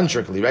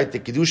calendarically, right? The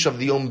Kedusha of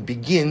the Yom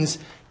begins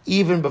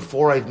even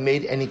before I've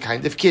made any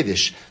kind of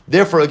Kiddush.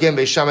 Therefore, again,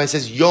 Beis Shammai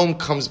says Yom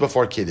comes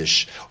before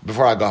Kiddush,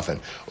 before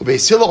Hagafen.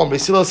 Beis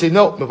Hillel say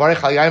no,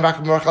 Mevarech al Yayin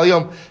v'achar Mevarech al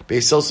Yom.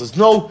 Beis Hillel says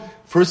no,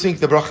 first we make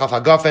the bracha of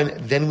Hagafen,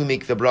 then we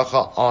make the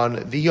bracha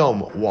on the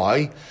Yom.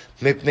 Why?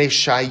 Mipnei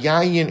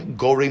shayayin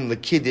gorim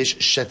lekiddush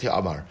sheti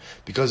amar.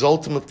 Because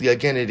ultimately,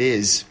 again, it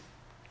is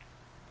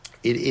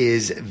the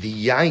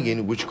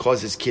yayin which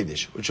causes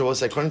kiddush. Which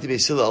was, according to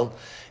Beis Hillel,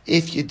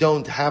 if you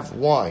don't have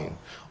wine,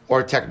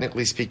 or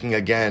technically speaking,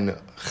 again,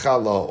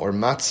 challah or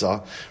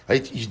matzah,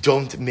 right? You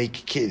don't make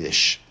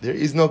kiddush. There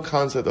is no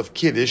concept of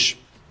kiddush,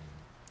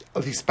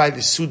 at least by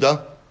the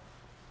Suda,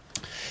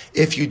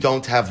 if you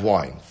don't have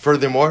wine.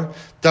 Furthermore,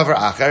 davar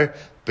acher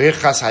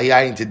berchas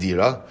hayayin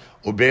tedira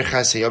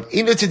uberchas hayom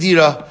ina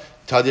tedira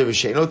tadir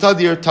v'sheino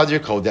tadir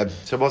kodem.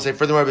 So we'll say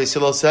furthermore, Beis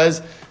Hillel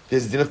says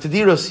there's din of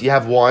tediros. You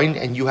have wine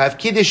and you have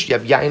kiddush. You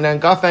have yayin and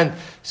gafen.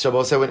 So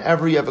we'll say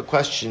whenever you have a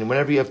question,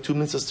 whenever you have 2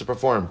 mitzvahs to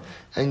perform,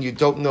 and you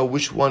don't know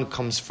which one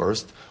comes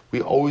first, we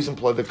always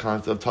employ the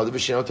concept of tadir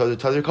v'sheino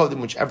tadir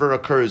kodem. Whichever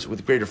occurs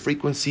with greater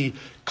frequency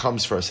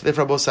comes first. So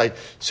therefore, both sides.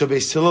 So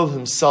Beis Hillel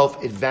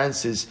himself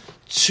advances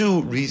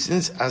 2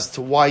 reasons as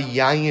to why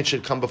yayin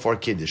should come before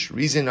kiddush.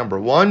 Reason number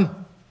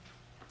 1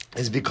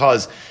 is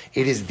because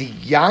it is the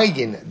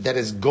yayin that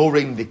is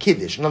goring the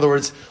kiddush. In other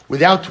words,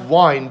 without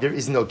wine, there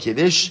is no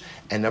kiddush.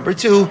 And number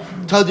 2,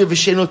 tadir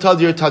v'sheino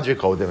tadir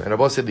kodem. And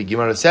Abba said, the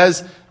Gemara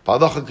says,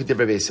 v'alacha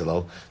k'divrei Beis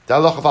Hillel. The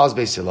halacha follows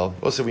Beis Hillel.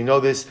 Also, we know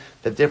this,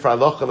 that therefore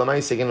halacha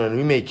l'mayis, again, when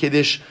we make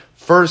kiddush,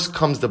 first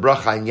comes the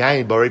bracha and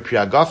yayin barei pri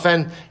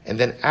hagafen, and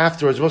then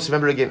afterwards, we also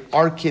remember again,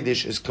 our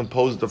kiddush is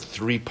composed of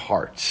 3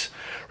 parts.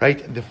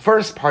 Right? The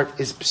first part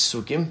is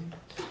psukim.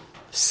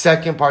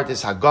 Second part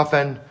is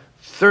hagafen.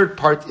 Third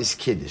part is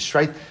kiddush,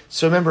 right?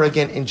 So remember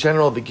again, in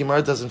general, the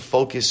Gemara doesn't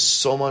focus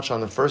so much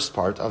on the first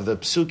part of the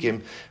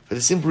psukim for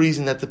the simple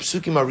reason that the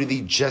psukim are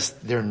really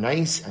just, they're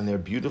nice and they're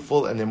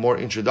beautiful and they're more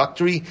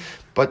introductory,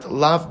 but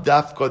lav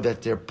dafka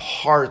that they're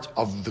part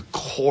of the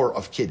core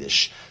of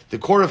kiddush. The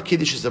core of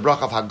kiddush is the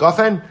bracha of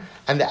hagafen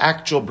and the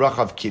actual bracha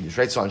of kiddush,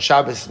 right? So on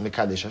Shabbos,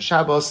 mekadesh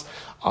HaShabbos,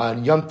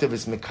 on Yom Tov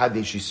is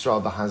mekadesh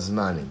Yisrael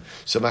v'hazmanim.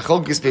 So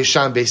machlok is Beis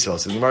Shammai Beis Hillel.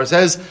 So the Gemara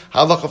says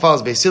halacha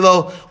follows Beis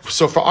Hillel.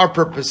 So for our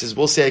purposes,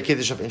 we'll say a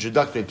kiddush of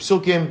introductory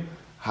psukim,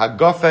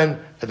 hagafen,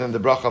 and then the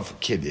bracha of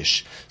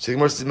kiddush. So the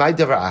Gemara says my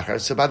davar acher.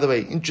 So by the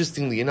way,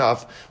 interestingly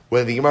enough,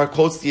 when the Gemara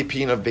quotes the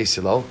opinion of Beis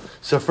Hillel,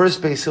 so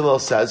first Beis Hillel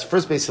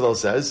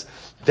says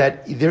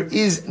that there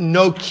is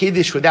no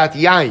kiddush without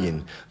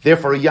yayin.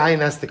 Therefore, yayin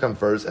has to come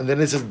first, and then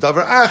it says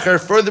davar acher.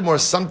 Furthermore,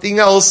 something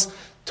else.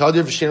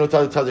 Tadir v'sheino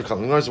tadir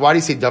kodem. Why do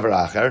you say davar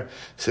acher?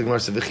 So the Gemara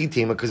says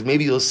v'chitima, because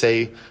maybe you'll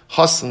say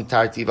hasan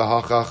tarti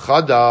v'hacha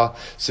chada.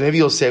 So maybe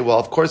you'll say, well,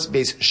 of course,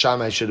 Beis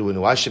Shammai should win.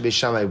 Why should Beis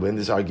Shammai win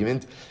this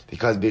argument?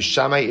 Because Beis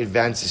Shammai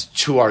advances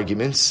 2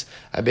 arguments,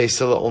 and Beis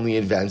Hillel only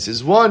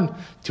advances 1.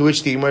 To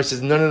which the Gemara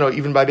says, no.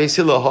 Even by Beis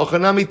Hillel,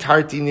 hachanami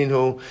tarti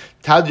ninhu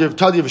tadir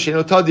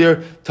v'sheino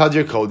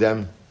tadir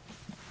kodem.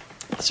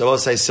 So I'll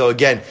say, so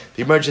again,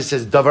 the Gemara just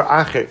says davar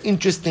acher.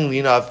 Interestingly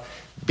enough,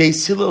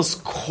 Beis Hillel's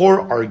core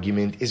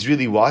argument is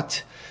really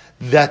what?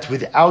 That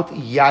without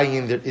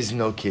yayin there is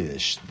no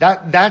kiddush.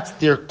 That's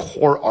their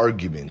core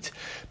argument.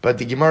 But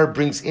the Gemara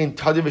brings in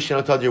tadir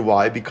v'sheino tadir.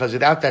 Why? Because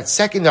without that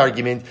second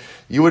argument,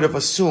 you would have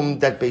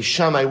assumed that Beis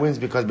Shammai wins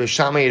because Beis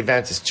Shammai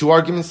advances 2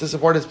 arguments to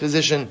support his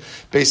position.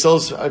 Beis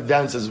Hillel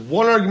advances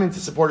 1 argument to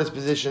support his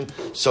position.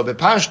 So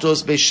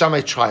Bepashtos, Beis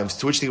Shammai triumphs.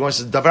 To which the Gemara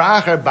says,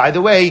 davar acher, by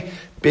the way,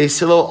 Beis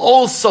Hillel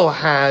also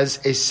has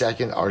a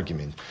second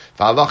argument.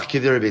 V'alach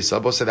k'dir Beis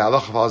Hillel, said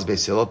halacha follows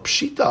Beis Hillel.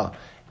 Pshita,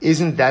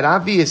 isn't that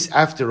obvious?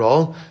 After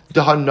all,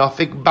 the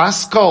hanafik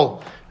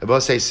baskol.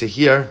 Abba says, so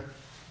here,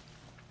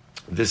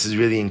 this is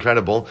really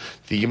incredible.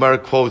 The Gemara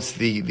quotes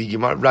the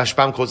Gemara.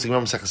 Rashbam quotes the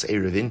Gemara Maseches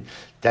Eruvin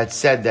that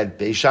said that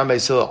Beis Shammai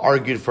Beis Hillel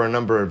argued for a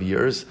number of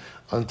years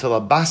until a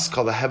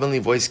baskal, a heavenly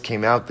voice,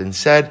 came out and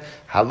said,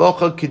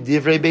 "Halacha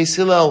k'divrei Beis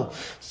Hillel."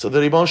 So the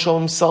Rebbeinu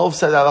Shalom himself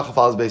said, "Halacha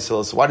follows Beis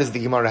Hillel." So why does the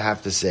Gemara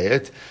have to say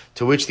it?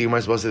 To which the Gemara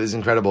is supposed to say, "This is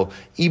incredible."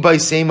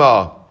 Ibay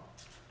Sema.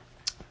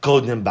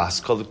 Kodem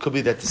Baskal. It could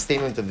be that the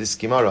statement of this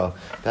Gemara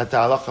that the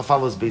halacha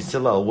follows Beis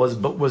Hillel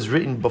was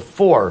written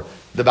before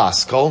the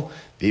Baskal.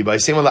 By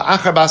saying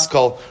la'achar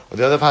Baskal, or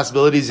the other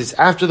possibilities is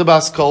after the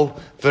Baskal.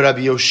 For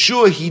Rabbi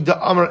Yoshua, he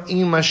da'amar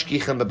im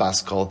mashkichem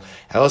beBaskal.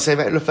 I will say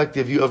that reflect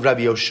the view of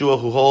Rabbi Yoshua,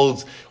 who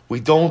holds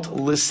we don't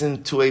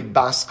listen to a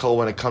Baskal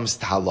when it comes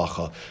to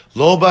halacha.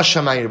 Lo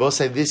b'shamayim. We'll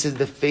say this is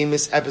the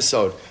famous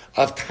episode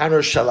of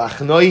Tanur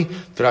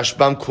Shalachnoi. The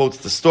Rashbam quotes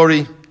the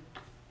story.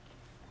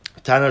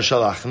 Tana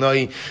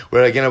Shalachnoi,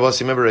 where again, I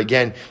also remember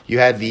again, you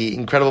had the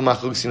incredible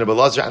Machlokes in Rabbi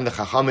Elazar and the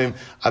Chachamim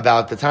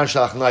about the Tana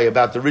Shalachnoi,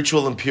 about the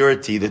ritual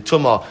impurity, the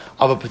tumah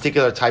of a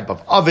particular type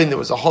of oven. There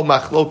was a whole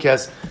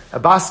Machlokes. A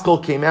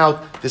Baskol came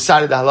out,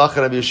 decided the halacha.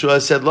 Rabbi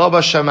Yeshua said, Lo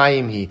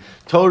b'shamayim hi.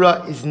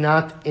 Torah is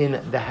not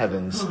in the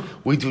heavens.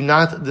 We do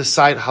not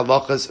decide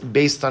halachas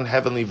based on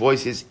heavenly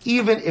voices,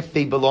 even if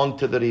they belong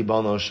to the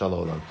Ribbono Shel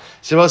Olam.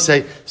 So we'll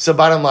say, so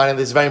bottom line, and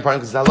this is very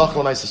important because the halacha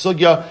l'maisa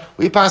sugya,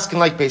 we paskin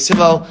like Beis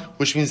Hillel,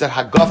 which means that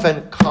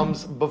Hagafen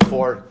comes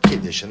before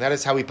Kiddush. And that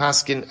is how we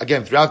paskin,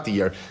 again, throughout the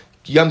year.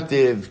 Yom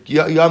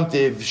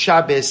Tiv,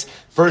 Shabbos,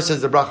 first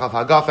is the bracha of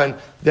Hagafen,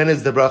 then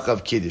is the bracha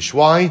of Kiddush.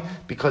 Why?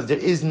 Because there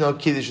is no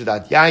Kiddush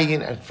without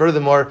Yayin, and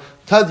furthermore,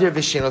 Tadir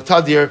Visheno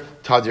Tadir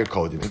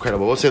Kodim.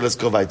 Incredible. We'll say, let's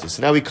go weiter.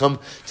 So now we come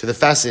to the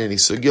fascinating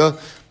sugya.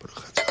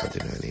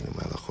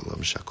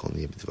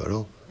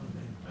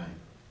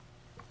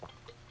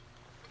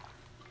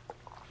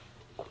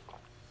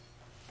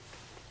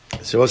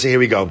 So we'll say, here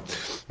we go.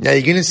 Now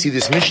you're going to see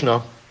this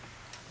Mishnah.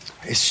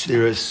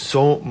 There is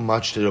so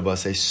much to Rabbi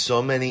say,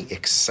 so many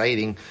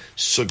exciting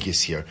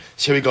sugyas here.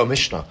 So here we go,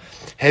 Mishnah.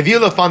 Hevi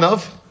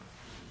lefanov,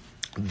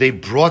 they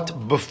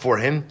brought before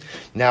him.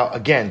 Now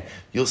again,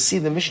 you'll see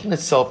the Mishnah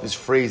itself is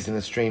phrased in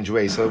a strange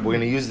way. So we're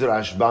going to use the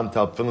Rashbam to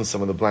help fill in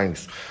some of the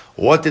blanks.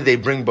 What did they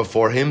bring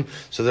before him?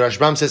 So the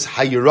Rashbam says,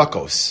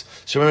 Hayurakos.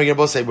 So remember, we're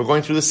going to say, we're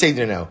going through the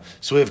Seder now.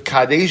 So we have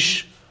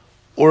Kadesh,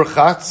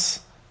 Urchatz,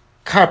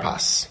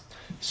 Karpas.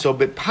 So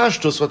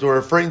B'Pashtus, what we're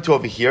referring to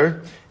over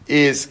here,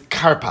 is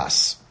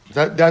karpas.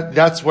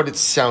 That's what it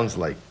sounds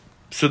like.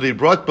 So they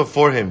brought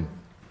before him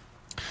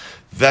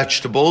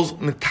vegetables,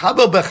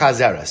 metabel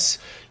bechazeres.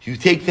 You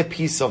take the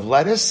piece of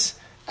lettuce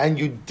and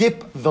you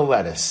dip the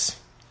lettuce.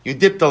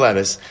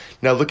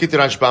 Now look at the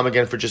Rashbam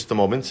again for just a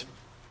moment.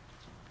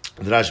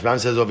 The Rashbam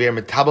says over here,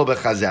 metabel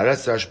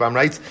bechazeres. The Rashbam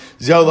writes,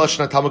 Zeh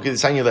loshna talmud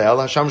k'disan yileel,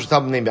 Hasham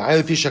shetab b'neim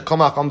be'ayil fisha kol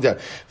ma'achom der.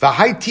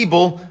 V'hai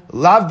tibul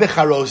lav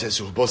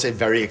becharoses. Both say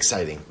very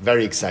exciting.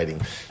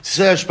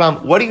 So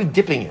Rashbam, what are you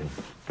dipping in?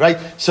 Right?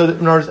 So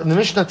the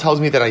Mishnah tells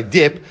me that I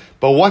dip,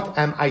 but what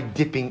am I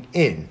dipping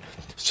in?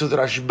 So the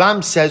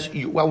Rashbam says, I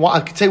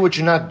can tell you what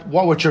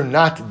you're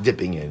not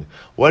dipping in.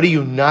 What are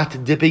you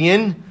not dipping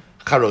in?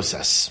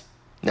 Charoses.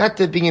 Not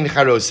dipping in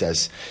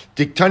charoses.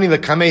 Diktani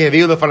lekamei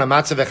heviu lefana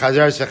matzah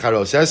vechazeres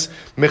vecharoses.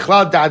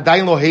 Mechlal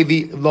da'adayin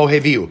lo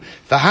heviu.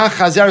 V'ha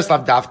chazeres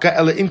lav davka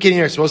ele imken.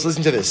 You're supposed to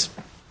listen to this.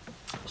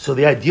 So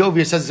the idea over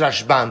here, says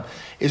Rashbam,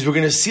 is we're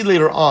going to see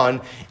later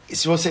on.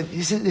 So we'll say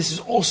this is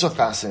also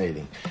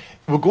fascinating.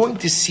 We're going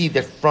to see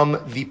that from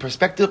the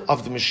perspective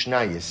of the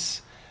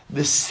Mishnayos,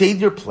 the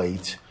Seder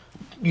plate,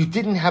 you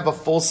didn't have a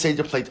full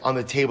Seder plate on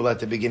the table at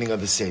the beginning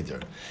of the Seder.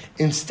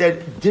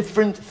 Instead,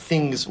 different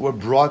things were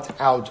brought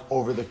out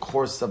over the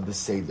course of the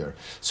Seder.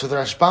 So the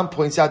Rashbam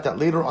points out that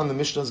later on the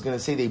Mishnah is going to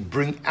say they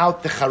bring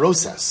out the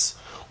charoses,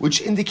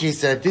 which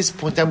indicates that at this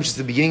point in time, which is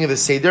the beginning of the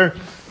Seder,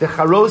 the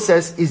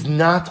charoses is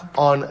not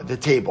on the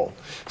table.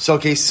 So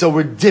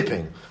we're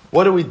dipping.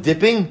 What are we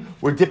dipping?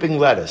 We're dipping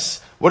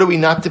lettuce. What are we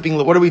not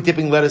dipping? What are we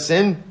dipping lettuce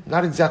in?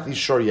 Not exactly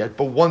sure yet,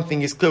 but one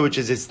thing is clear, which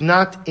is it's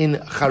not in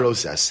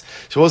charoses.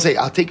 So we'll say,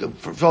 just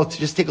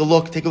take a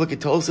look at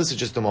Tosfos in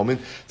just a moment.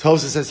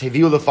 Tosfos says,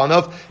 Heviu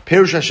lefanov,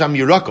 Perush Hasham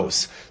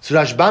Yurakos. So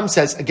Rashbam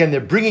says, again,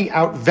 they're bringing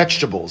out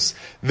vegetables.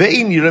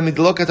 Ve'in yira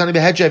midlo katani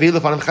behedja Heviu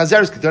lefanov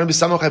chazeres, katani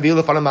b'samoch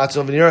Heviu lefanov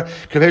matzon, v'nira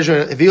krevesh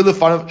Heviu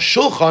lefanov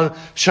shulchan,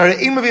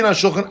 share'im avin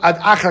shulchan ad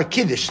achar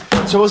kiddush.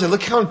 So we'll say,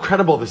 look how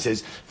incredible this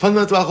is.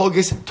 Fundamental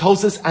halachos,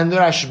 Tosfos and the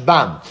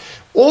Rashbam.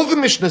 All the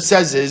Mishnah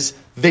says is,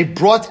 they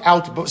brought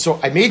out, so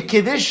I made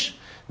Kiddush,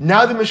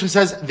 now the Mishnah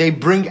says, they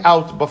bring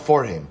out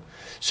before him.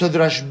 So the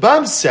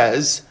Rashbam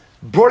says,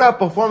 brought out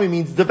before me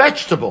means the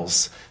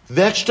vegetables.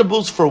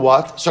 Vegetables for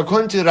what? So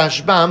according to the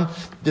Rashbam,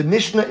 the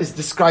Mishnah is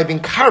describing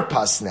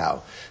karpas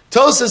now.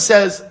 Tosfos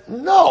says,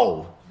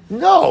 no.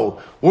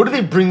 What are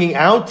they bringing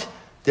out?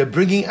 They're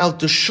bringing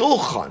out the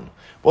shulchan.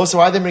 Well, so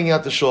why are they bringing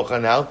out the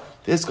shulchan now?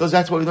 This goes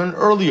back to what we learned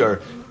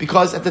earlier.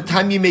 Because at the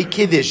time you make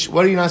Kiddush,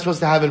 what are you not supposed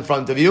to have in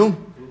front of you?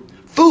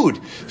 Food.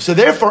 So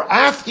therefore,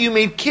 after you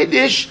made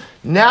Kiddush,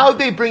 now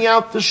they bring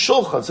out the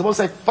shulchan. So we'll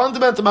say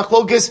fundamental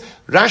machlokes,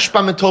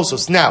 Rashbam and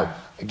Tosfos. Now,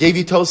 I gave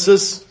you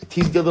Tosfos, I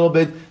teased you a little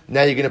bit,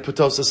 now you're going to put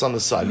Tosfos on the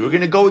side. We're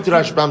going to go with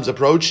Rashbam's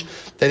approach,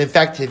 that in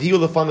fact, Heviu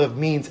lefanov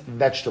means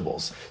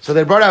vegetables. So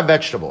they brought out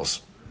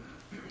vegetables.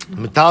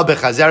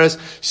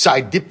 So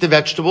I dip the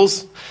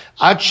vegetables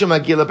until I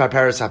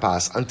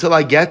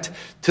get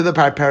to the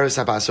parperes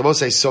hapas. So we'll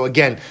say, so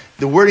again,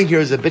 the wording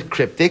here is a bit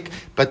cryptic,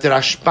 but the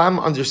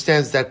Rashbam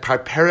understands that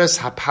parperes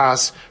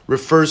hapas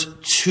refers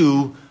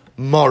to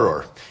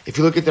maror. If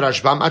you look at the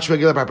Rashbam,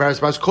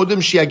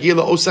 Kodim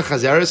Shiagila Osa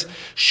Chazeres,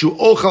 Shu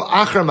Ochel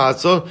Achar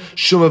Matzo,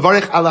 Shu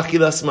Mevarich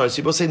Alachilas Mar. So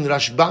people say in the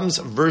Rashbam's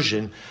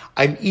version,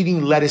 I'm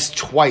eating lettuce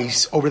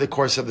twice over the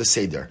course of the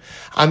Seder.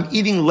 I'm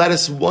eating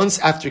lettuce once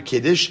after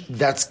Kiddush,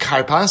 that's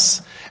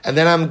karpas, and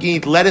then I'm going to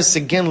eat lettuce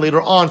again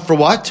later on. For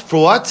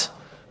what?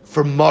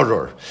 for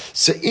maror.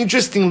 So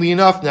interestingly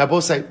enough, now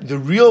both say the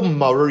real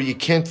maror you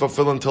can't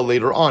fulfill until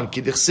later on.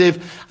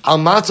 Kidichsiv al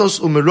matzos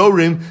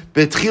umerorim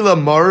betchila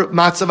maror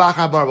matzav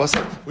achar maror.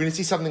 We're going to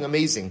see something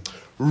amazing.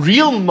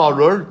 Real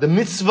maror, the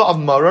mitzvah of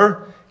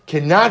maror,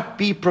 cannot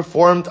be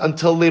performed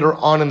until later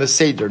on in the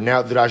Seder.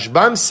 Now the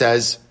Rashbam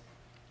says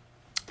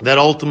that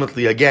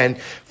ultimately, again,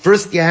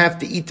 first you have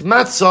to eat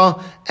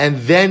matzah, and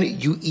then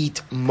you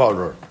eat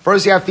maror.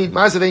 First you have to eat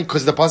matzah, then,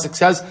 because the pasuk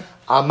says,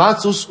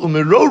 "Amatzus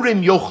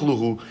umerorim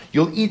yochluhu."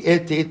 You'll eat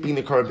it being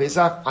the Korban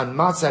Pesach on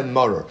matzah and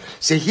maror.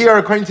 So here,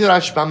 according to the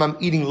Rashbam, I'm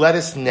eating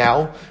lettuce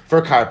now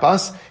for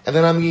karpas, and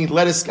then I'm eating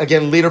lettuce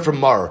again later for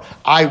maror.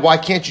 Why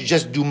can't you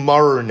just do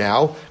maror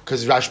now?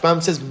 Because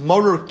Rashbam says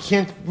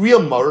real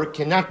maror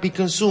cannot be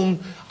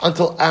consumed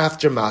until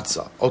after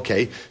matzah.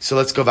 Okay, so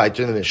let's go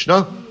weiter in the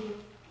Mishnah.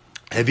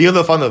 Here you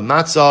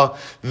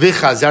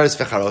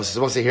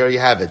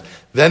have it.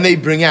 Then they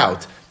bring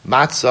out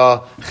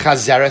matzah,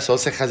 chazares.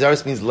 Also,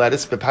 chazares means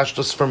lettuce,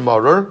 bepashtos for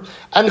maror,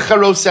 and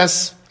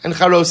charoses,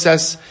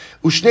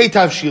 ushnei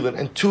tavshilin,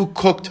 and 2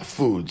 cooked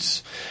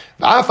foods.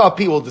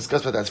 Afalpi, we'll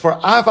discuss what that's for.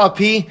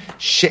 Afalpi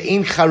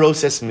she'in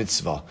charoses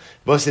mitzvah.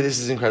 But say this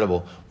is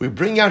incredible. We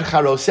bring out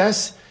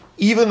charoses,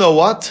 even though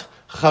what?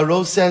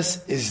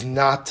 Charoses is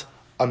not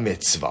a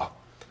mitzvah.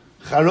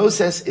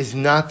 Charoses is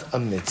not a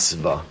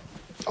mitzvah.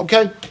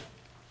 Okay.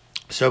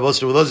 So Rabbi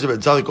Elazar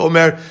ben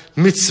Omer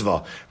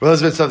mitzvah. Rabbi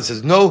Elazar ben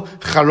says no,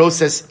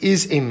 charoses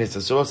is a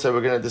mitzvah. So also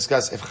we're going to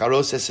discuss if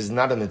charoses is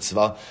not a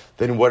mitzvah,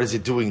 then what is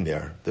it doing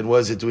there? Then what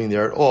is it doing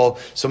there at all?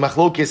 So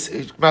machlokis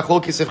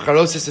if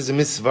charoses is a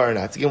mitzvah or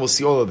not. Again, we'll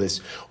see all of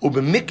this.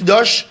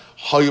 Ubemikdash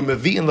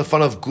hayumevi in the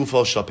fun of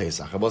gufal shal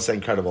Pesach. Rabbi say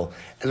incredible.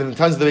 And in the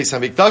times of the Beis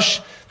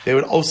Hamikdash, they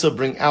would also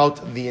bring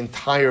out the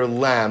entire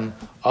lamb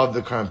of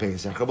the Korban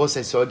Pesach. Rabbi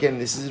say, so again,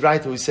 this is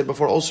right. We said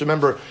before. Also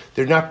remember,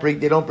 they don't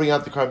bring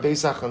out the Korban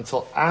Pesach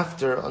until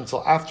after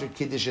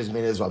Kiddush is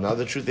made as well. Now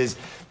the truth is,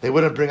 they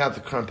wouldn't bring out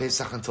the Korban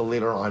Pesach until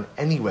later on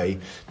anyway,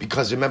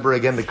 because remember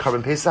again, the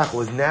Korban Pesach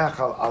was neach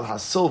al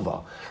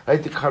hasilva,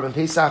 right? The Korban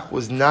Pesach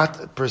was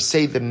not per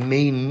se the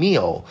main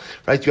meal,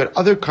 right? You had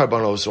other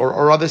karbanos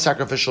or other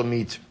sacrificial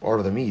meat or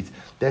other meat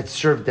that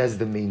served as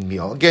the main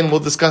meal. Again, we'll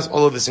discuss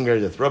all of this in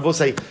greater depth. Rabbi will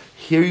say,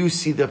 here you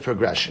see the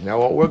progression. Now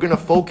what we're going to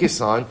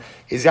focus on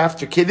is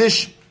after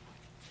Kiddush,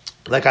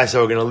 like I said,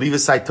 we're going to leave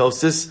aside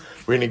Tosfos.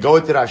 We're going to go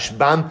with the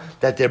Rashbam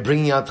that they're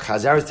bringing out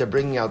chazaris, they're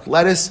bringing out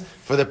lettuce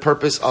for the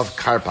purpose of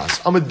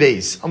karpas. Amud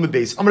Beis,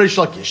 Reish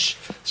Lakish.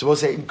 So we'll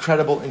say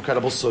incredible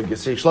sugya.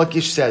 So Reish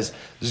Lakish says,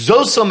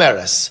 Zos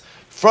Omeres.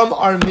 From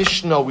our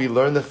Mishnah we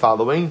learn the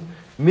following: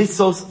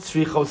 Mitzos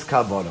tzrichos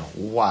kavana.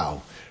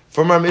 Wow.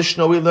 From our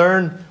Mishnah we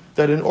learn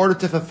that in order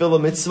to fulfill a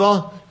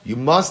mitzvah, you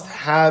must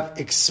have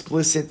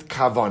explicit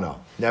kavana.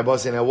 Now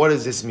what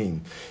does this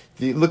mean?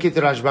 Look at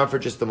the Rashbam for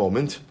just a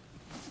moment.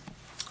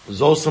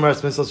 Zos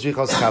mitzvos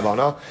tzrichos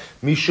kavana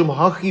mishum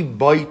hachi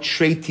by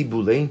trei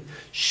tibulei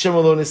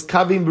shemalon is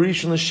kavim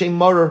berishon l'shem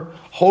marer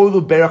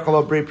holu berach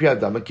alav brei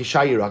priyadam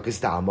kishayirak is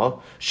dama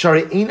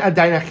shari ein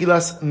adayin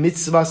achilas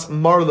mitzvas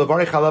marer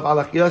levarich alav al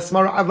achilas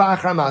marer ava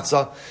achar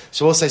matzah.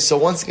 So we'll say, so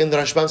once again the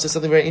Rashbam says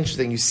something very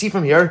interesting. You see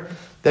from here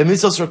that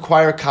mitzvos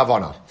require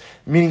kavana,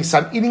 meaning so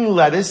I'm eating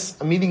lettuce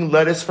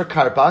for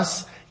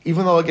karpas,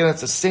 even though again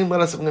it's the same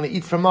lettuce I'm going to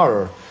eat for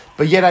marer,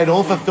 but yet I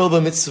don't fulfill the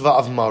mitzvah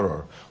of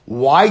marer.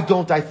 Why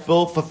don't I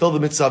fulfill the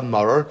mitzvah of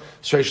maror?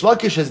 So Reish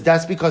Lakish says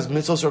that's because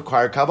mitzvahs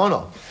require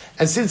kavanah.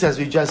 And since, as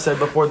we just said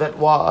before, that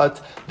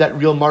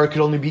real maror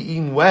could only be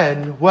eaten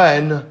when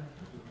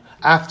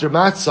after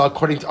matzah,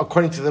 according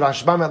to the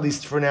Rashbam, at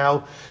least for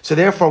now. So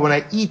therefore, when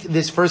I eat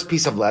this first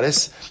piece of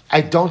lettuce,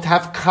 I don't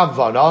have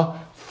kavanah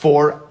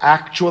for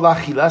actual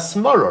achilas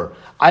maror.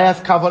 I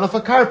have kavanah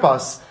for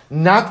karpas,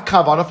 not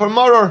kavanah for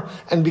maror.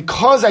 And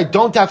because I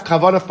don't have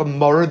kavanah for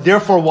maror,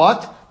 therefore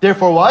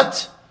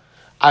what?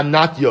 I'm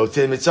not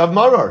yotzei mitzvah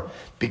maror.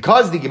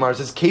 Because the Gemara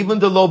says, Kevin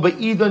de lo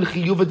ba'idon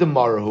chiyuva de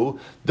marahu,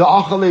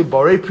 da achale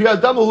borei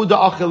priyadamuhu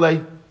da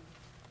achale.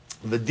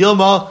 The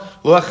dilma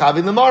lo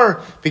achavin the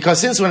maror. Because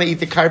since when I eat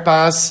the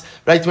karpas,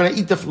 right, when I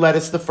eat the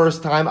lettuce the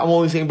first time, I'm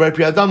only saying borei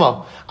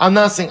priyadama. I'm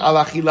not saying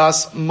al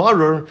achilas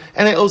maror.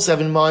 And I also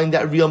have in mind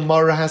that real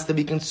maror has to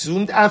be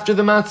consumed after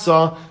the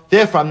matzah.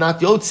 Therefore, I'm not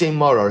yotzei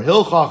maror.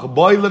 Hilchach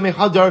boy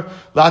lemechadar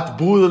lat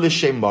bula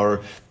l'shem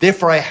maror.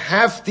 Therefore, I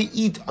have to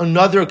eat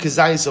another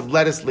kazayis of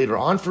lettuce later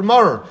on for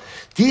maror.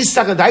 This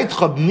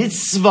sakadaitcha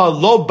mitzvah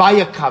lo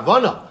baya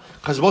kavana.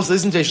 Because also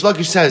listen to Reish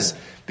Lakish says,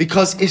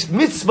 because if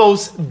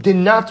mitzvos did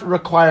not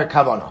require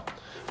kavana,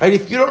 right?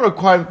 If you don't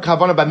require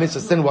kavana by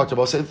mitzvos, then what?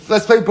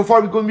 Let's play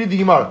before we go and read the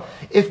Gemara.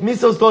 If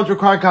mitzvos don't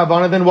require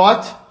kavana, then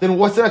what? Then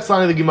what's the next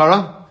line of the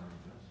Gemara?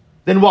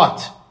 Then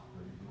what?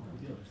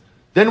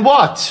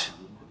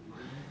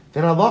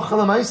 Then Allah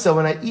Chalamaisa,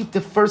 when I eat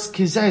the first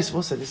kizayis,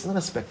 we'll say, this is not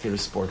a spectator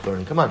sport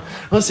learning. Come on.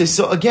 We'll say,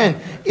 so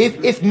again,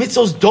 if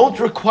mitzvos don't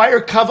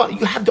require kavana,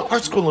 you have the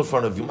art scroll in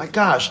front of you. My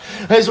gosh.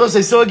 I just want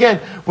to say, so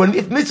again,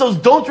 if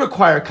mitzvos don't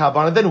require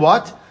kavana, then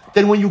what?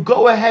 Then when you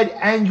go ahead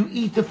and you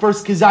eat the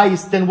first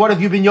kizayis, then what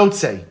have you been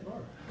yotzei?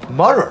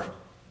 Maror.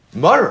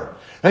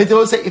 Right? They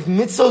will say, if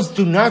mitzvos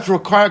do not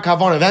require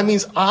kavanah, that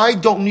means I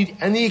don't need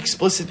any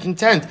explicit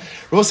intent.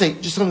 They will say,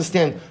 just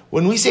understand,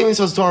 when we say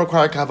mitzvos don't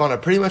require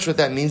kavanah, pretty much what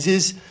that means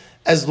is,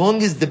 as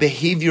long as the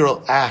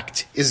behavioral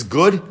act is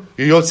good,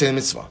 you're yotzei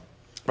mitzvah.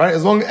 Right?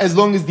 As long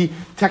as the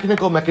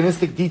technical,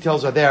 mechanistic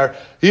details are there,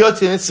 you're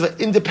yotzei mitzvah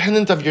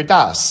independent of your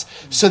das.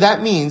 So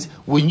that means,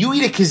 when you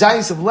eat a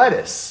kizayis of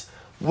lettuce,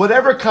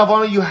 whatever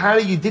kavanah you had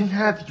or you didn't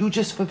have, you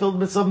just fulfilled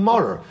mitzvah of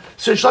maror.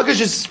 So Reish Lakish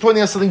is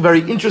pointing out something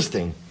very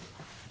interesting.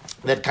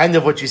 That kind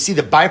of what you see,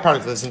 the byproduct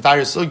of this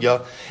entire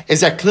sugya,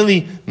 is that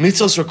clearly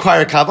mitzvos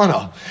require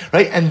kavanah,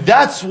 right? And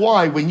that's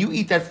why when you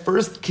eat that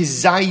first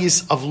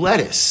kizayis of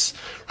lettuce,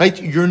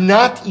 right, you're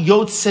not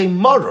yotzei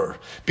maror,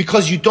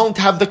 because you don't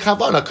have the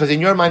kavanah. Because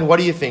in your mind, what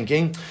are you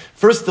thinking?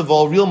 First of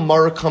all, real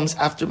maror comes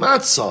after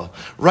matzah.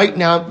 Right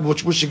now,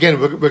 which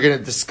again, we're going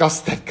to discuss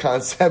that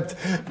concept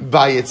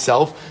by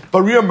itself.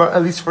 But real maror,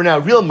 at least for now,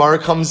 real maror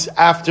comes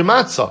after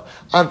matzah.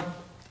 I'm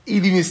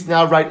eating this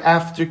now right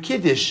after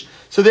kiddush.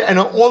 So and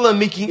all I'm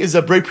making is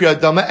a brei pri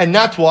adama, and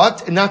not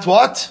what?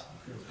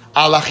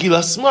 Al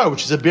achilas maror,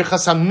 which is a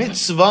birchas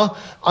mitzvah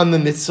on the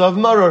mitzvah of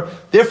maror.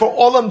 Therefore,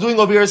 all I'm doing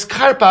over here is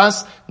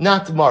karpas,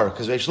 not maror.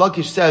 Because Reish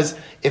Lakish says,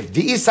 if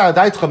the isa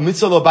adaitcha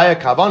mitzvah lo baya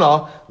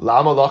kavana,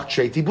 lama lach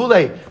treiti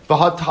bule,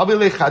 v'hat tabi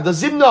lechad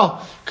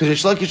azimna. Because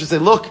Reish Lakish will say,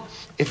 look,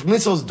 if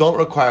mitzvahs don't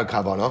require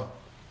kavana,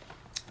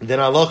 then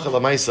halacha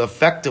l'maisa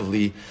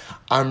effectively,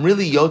 I'm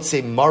really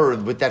yotzei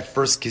maror with that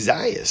first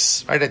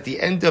kizayis. Right at the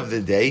end of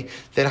the day,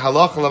 then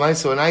halacha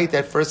l'maisa, when I eat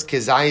that first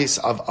kizayis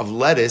of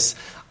lettuce,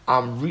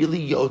 I'm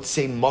really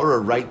yotzei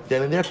maror right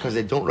then and there because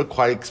they don't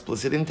require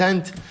explicit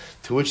intent.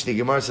 To which the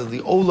Gemara says,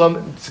 the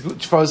olam.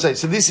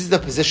 So this is the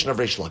position of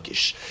Reish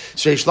Lakish.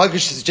 So Reish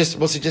Lakish is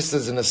just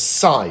as an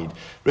aside.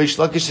 Reish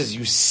Lakish says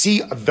you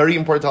see a very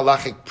important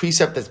halachic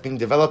precept that's being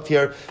developed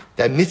here,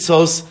 that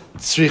mitzvos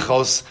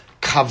tzrichos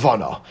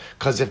kavana.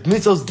 Because if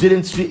mitzvos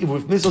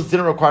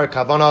didn't require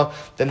kavana,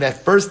 then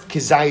that first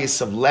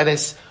kizayis of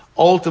lettuce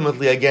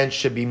ultimately again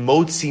should be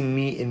motzi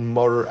mi in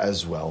maror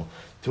as well.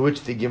 To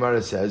which the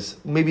Gemara says,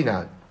 maybe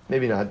not.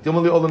 Maybe not. Maybe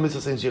not.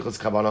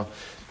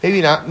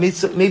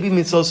 Maybe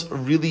mitzvos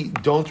really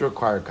don't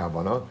require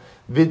kavana.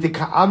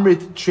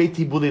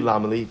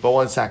 But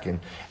 1 second.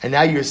 And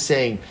now you're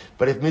saying,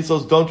 but if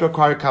mitzvos don't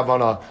require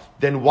kavana,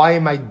 then why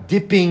am I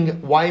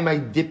dipping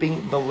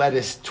the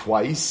lettuce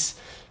twice?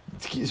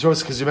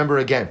 Because remember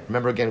again,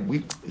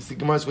 the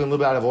Gemara's going a little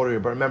bit out of order here,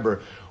 but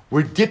remember,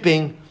 we're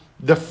dipping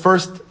the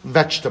first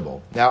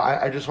vegetable. Now,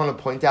 I just want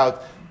to point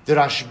out, the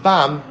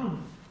Rashbam,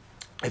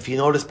 if you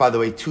notice, by the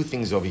way, two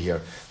things over here.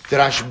 The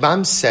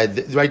Rashbam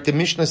said, right, the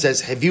Mishnah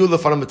says, Heviu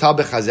lefanam metal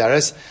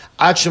bechazeres,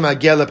 ad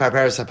shemageh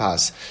leparperes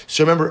hapas.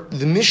 So remember,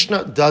 the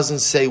Mishnah doesn't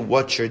say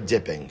what you're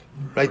dipping.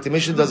 Right? The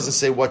Mishnah doesn't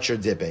say what you're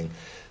dipping.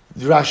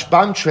 The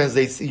Rashbam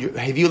translates,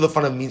 Heviu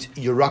lefanam means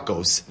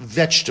yurakos,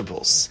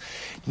 vegetables.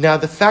 Now,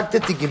 the fact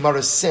that the Gemara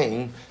is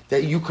saying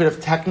that you could have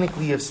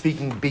technically, of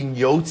speaking, been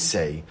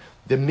yotzei,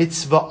 the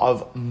mitzvah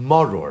of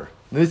maror,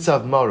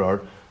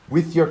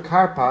 with your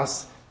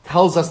karpas,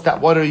 tells us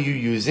that what are you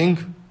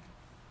using?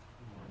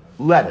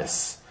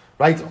 Lettuce,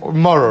 right? Or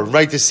maror,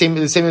 right? The same.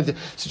 So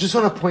just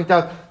want to point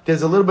out,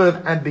 there's a little bit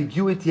of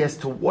ambiguity as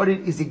to what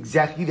it is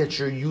exactly that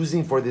you're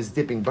using for this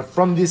dipping. But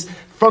from this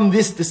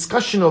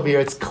discussion over here,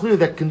 it's clear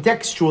that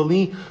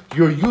contextually,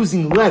 you're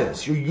using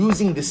lettuce. You're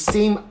using the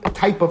same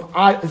type of,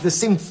 the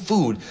same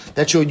food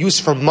that you'll use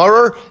for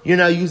maror, you're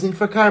now using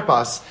for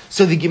karpas.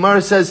 So the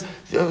Gemara says,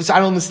 I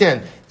don't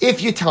understand.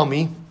 If you tell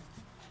me,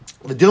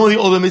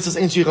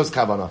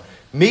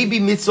 maybe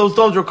mitzvos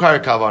don't require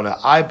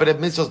kavana. But if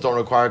mitzvos don't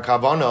require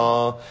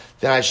kavana,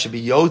 then I should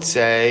be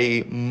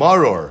yotzei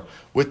maror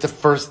with the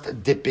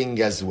first dipping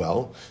as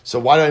well. So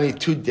why do I need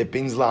two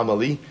dippings?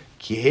 Lamali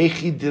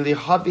kihechi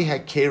dilihavi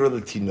hakera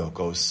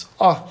letinokos.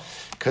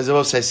 Because I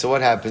will say, so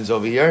what happens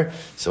over here?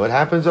 So what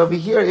happens over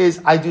here is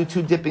I do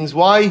two dippings.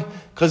 Why?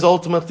 Because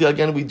ultimately,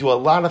 again, we do a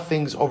lot of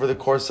things over the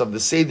course of the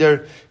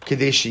Seder,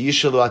 kadeshi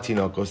yishalu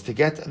atinokos, to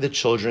get the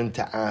children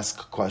to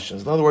ask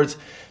questions. In other words,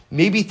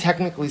 maybe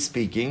technically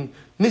speaking,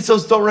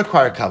 mitzvos don't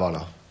require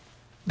kavana.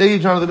 The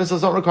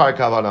mitzvos don't require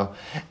kavana.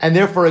 And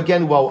therefore,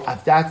 again, well,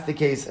 if that's the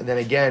case, and then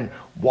again,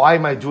 why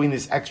am I doing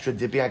this extra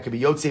dipping? I could be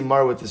yotzei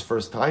maror with this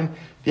first time.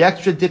 The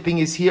extra dipping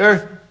is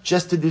here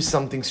just to do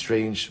something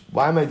strange.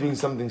 Why am I doing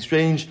something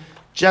strange?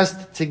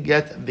 Just to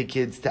get the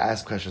kids to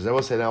ask questions. I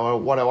will say now,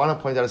 what I want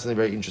to point out is something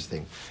very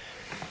interesting.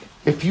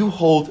 If you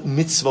hold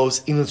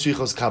mitzvos in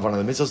tzrichos kavana,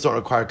 the mitzvos don't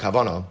require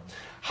kavana,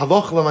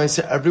 halach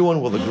l'maaseh,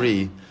 everyone will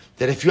agree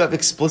that if you have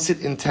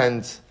explicit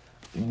intent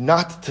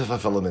not to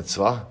fulfill a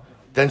mitzvah,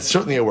 then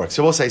certainly it works.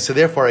 So we'll say, so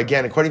therefore,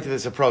 again, according to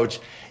this approach,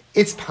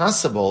 it's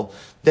possible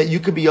that you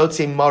could be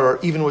yotzei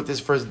maror even with this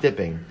first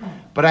dipping.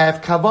 But I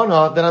have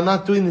kavana that I'm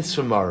not doing this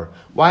for maror.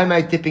 Why am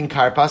I dipping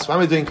karpas? Why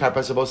am I doing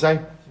karpas, I will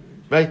say?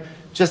 Right?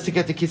 Just to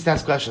get the kids to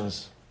ask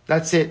questions.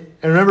 That's it.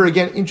 And remember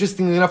again,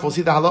 interestingly enough, we'll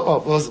see the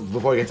halacha.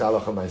 Before we get to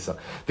halacha ma'isa.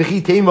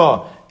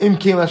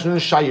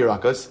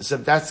 So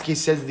if that's the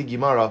case, says the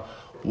Gemara,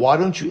 why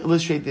don't you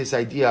illustrate this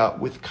idea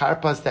with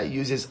karpas that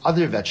uses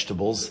other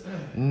vegetables,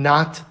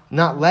 not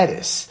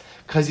lettuce?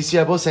 Because you see,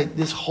 I both say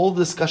this whole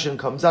discussion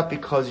comes up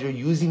because you're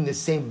using the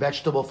same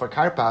vegetable for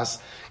karpas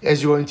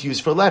as you're going to use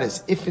for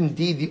lettuce. If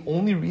indeed the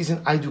only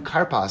reason I do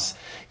karpas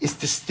is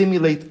to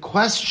stimulate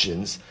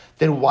questions,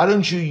 then why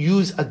don't you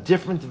use a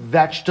different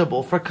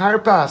vegetable for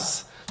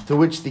karpas? To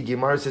which the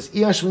Gemara says,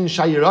 because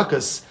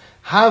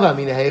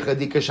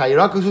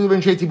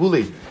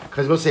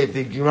we'll say if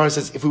the Gemara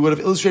says, if we would have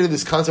illustrated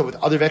this concept with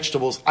other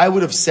vegetables, I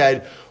would have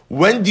said,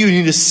 when do you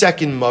need a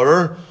second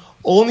maror?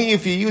 Only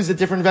if you use a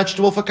different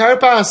vegetable for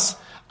karpas.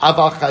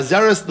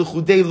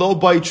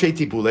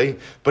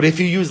 But if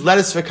you use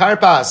lettuce for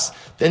karpas,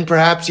 then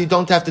perhaps you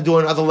don't have to do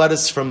another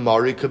lettuce from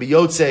maror. It could be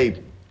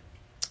yotze,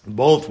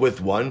 both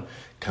with one.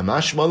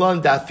 Kamash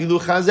malan dafilu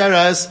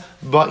chazeres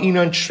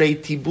ba'inan trei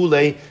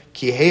tibule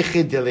ki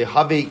heche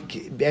delehave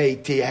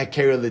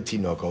tehakera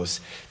letinokos.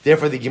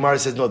 Therefore, the Gemara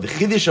says no. The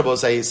chiddush of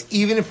Osai is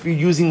even if you're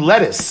using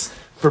lettuce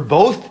for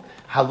both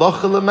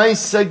halacha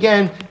l'maisa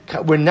again,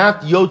 we're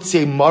not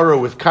yotze mara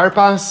with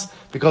karpas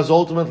because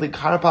ultimately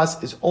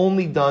karpas is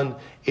only done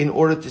in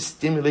order to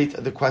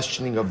stimulate the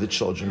questioning of the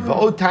children.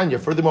 Va'od Tanya.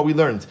 Furthermore, we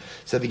learned.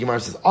 So the Gemara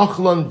says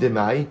achlan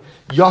demai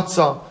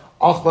yotza.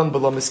 Achlan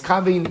below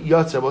miskavin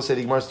yotzer. We'll say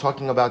the Gemara is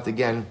talking about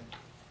again.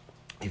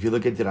 If you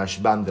look at the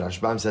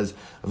Rashbam says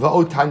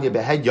va'od tanya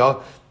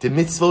behedya the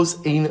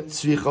mitzvos ein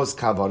tzrichos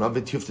kavana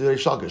v'tufta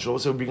Reish Lakish.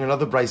 Also, we bring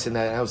another brayso in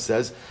that house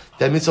says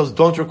that mitzvos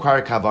don't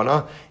require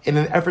kavana in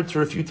an effort to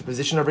refute the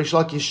position of Reish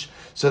Lakish.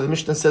 So the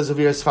Mishnah says over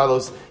here as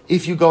follows: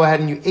 if you go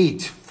ahead and you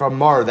ate from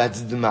mar,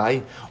 that's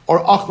demai, or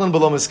achlan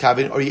below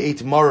miskavin, or you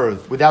ate mar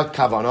without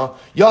kavana,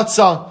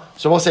 yotza.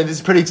 So we'll say this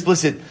is pretty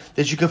explicit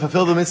that you can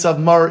fulfill the mitzvah of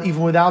mar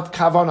even without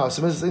kavana.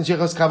 So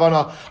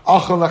kavana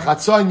achlan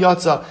lachatza and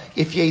yotza.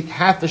 If you ate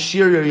half the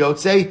shear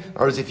yotze,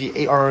 or as if you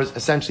ate, or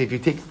essentially if you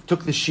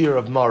took the shear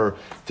of mar,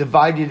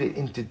 divided it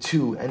into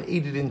two and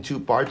ate it in two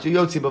parts,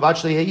 yotze.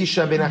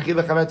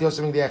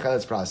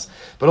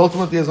 But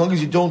ultimately, as long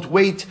as you don't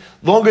wait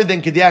longer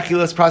than kedei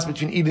achilas pras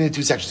between eating the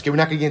two sections. Okay, we're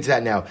not going to get into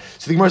that now.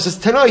 So the Gemara says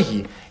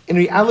Tanoihi. In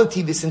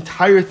reality, this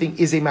entire thing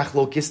is a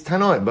machlokis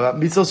tanoim. But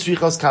mitzvos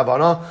shrichos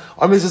kavana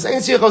or mitzvos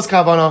ein shrichos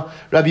kavana.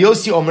 Rabbi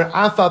Yossi Omer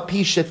afa pi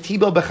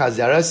shetiba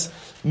bechazeres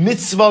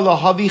mitzvah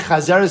lahavi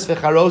chazeres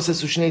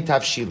v'charoses ushnei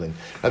tavshilin.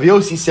 Rabbi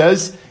Yossi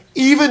says,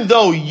 even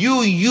though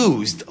you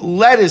used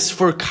lettuce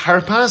for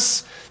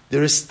karpas,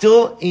 there is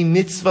still a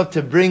mitzvah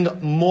to bring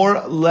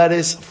more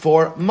lettuce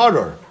for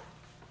maror.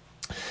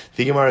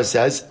 The Gemara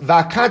says,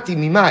 "Vakati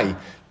mimai."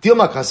 Maybe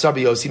Rabbi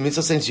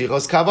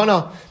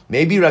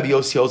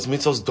Yossi holds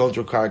mitzvos don't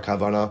require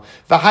kavana.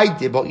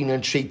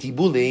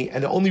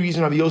 And the only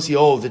reason Rabbi Yossi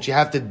holds that you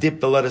have to dip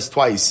the lettuce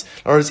twice,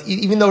 or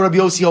even though Rabbi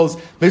Yossi holds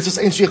mitzvos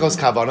ain't shrichos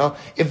kavana,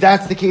 if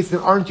that's the case,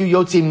 then aren't you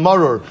yotze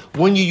maror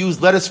when you use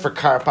lettuce for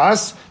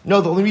karpas? No,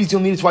 the only reason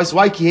you'll need it twice.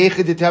 Why?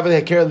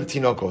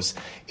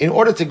 In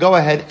order to go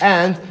ahead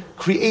and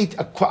create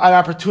an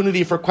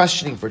opportunity for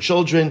questioning for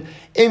children.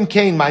 Im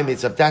kain my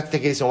mitzvah. If that's the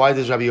case, and why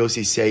does Rabbi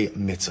Yossi say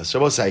mitzvah? So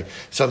we'll say.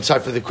 So I'm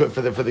sorry for the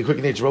quick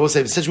nature. We'll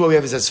say the situation we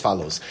have is as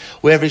follows: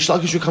 where Reish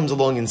Lakish comes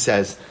along and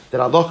says that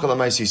Allah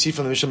Chalamais, you see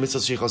from the Mishnah mitzvah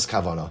shrichos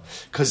kavana,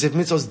 because if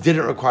mitzvahs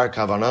didn't require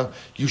kavana,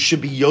 you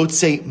should be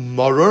yotze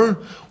maror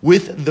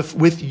with the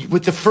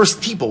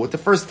first people, with the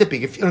first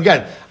tipping. If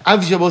again,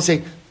 obviously, I will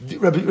say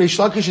Reish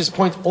Lakish's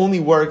point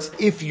only works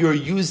if you're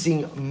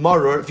using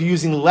maror, if you're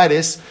using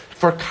lettuce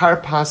for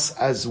karpas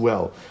as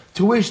well.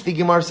 To which the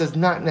Gemara says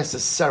not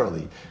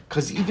necessarily,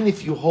 because even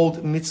if you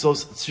hold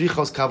mitzvos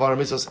tzrichos kavana,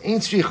 mitzvos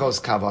ain't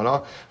tzrichos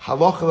kavana,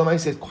 halacha l'maaseh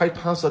says quite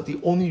possible that the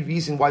only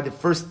reason why the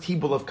first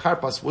tibul of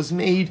karpas was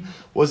made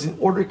was in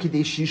order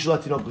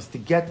was to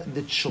get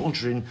the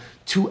children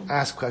to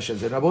ask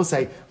questions. And I will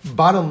say,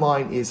 bottom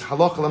line is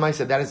halacha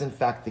l'maaseh that is in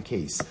fact the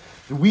case.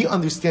 We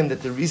understand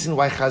that the reason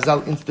why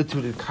Chazal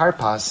instituted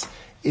karpas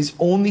is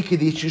only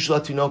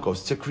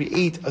to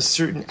create a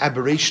certain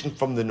aberration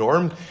from the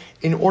norm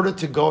in order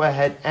to go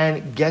ahead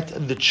and get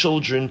the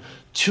children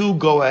to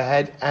go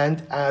ahead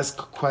and ask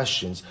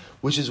questions.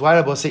 Which is why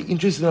I will say,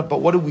 interesting enough,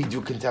 but what do we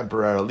do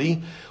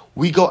contemporarily?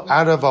 We go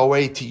out of our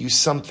way to use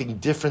something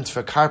different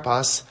for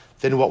karpas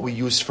than what we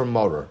use for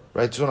maror.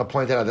 Right? Just want to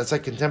point that out. That's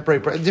like contemporary,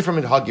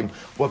 different minhagim,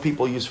 what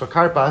people use for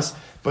karpas,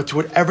 but to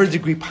whatever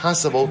degree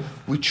possible,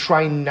 we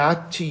try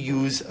not to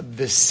use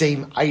the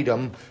same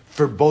item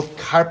for both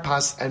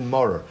karpas and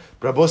maror.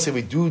 But Rabbi say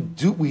we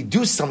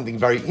do something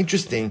very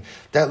interesting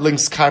that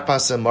links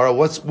karpas and maror.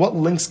 What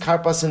links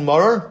karpas and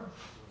maror?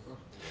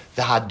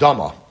 The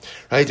hadama.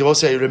 Right? Rabbi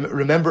say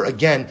remember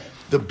again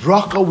the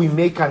bracha we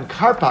make on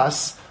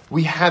karpas,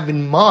 we have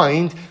in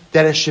mind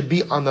that it should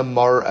be on the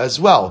maror as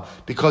well.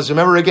 Because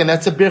remember again,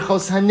 that's a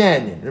birchos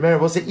hanen. Remember,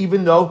 we'll say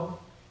even though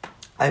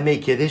I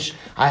make Kiddush,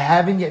 I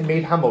haven't yet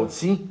made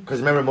hamotzi, because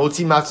remember,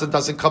 motzi matzah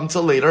doesn't come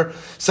till later,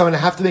 so I'm going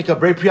to have to make a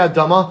brei pri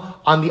hadama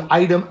on the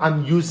item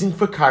I'm using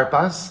for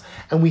karpas,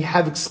 and we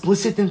have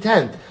explicit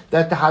intent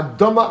that the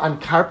hadama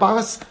on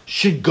karpas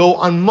should go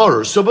on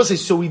maror.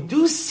 So we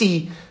do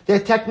see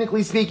that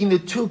technically speaking, the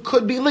two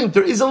could be linked.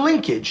 There is a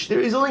linkage.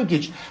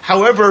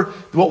 However,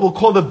 what we'll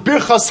call the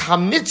Birchas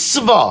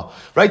HaMitzvah,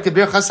 right? The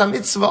Birchas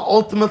HaMitzvah,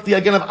 ultimately,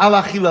 again, of Al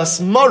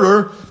Achilas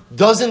Marer,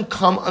 doesn't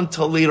come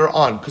until later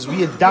on, because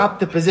we adopt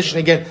the position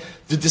again.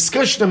 The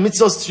discussion of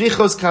mitzvos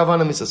tzrichos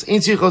kavana, mitzvos ein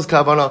tzrichos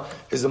kavana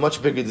is a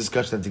much bigger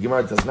discussion that the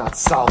Gemara does not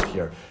solve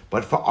here.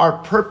 But for our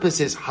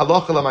purposes,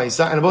 halacha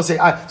l'maisa, and we'll say,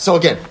 so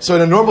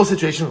in a normal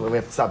situation, we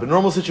have to stop. In a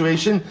normal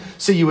situation,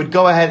 so you would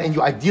go ahead and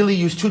you ideally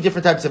use two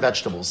different types of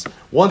vegetables.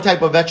 One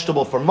type of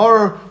vegetable for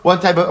maror,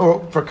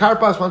 for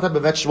karpas, one type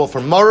of vegetable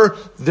for maror.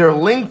 They're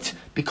linked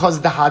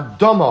because the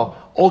hadama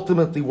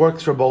ultimately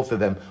works for both of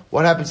them.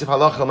 What happens if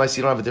halacha l'maisa,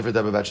 you don't have a different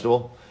type of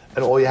vegetable,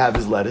 and all you have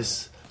is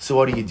lettuce? So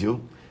what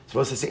do?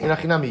 You're supposed to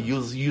say,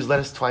 you use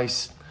lettuce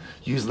twice.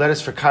 You use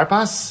lettuce for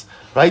karpas,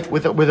 right,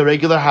 with a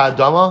regular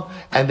ha'adama,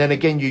 and then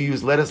again you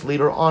use lettuce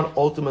later on,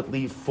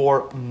 ultimately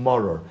for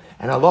maror.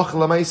 And halacha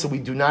l'maisa, we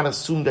do not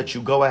assume that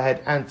you go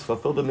ahead and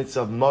fulfill the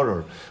mitzvah of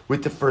maror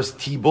with the first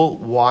tibul.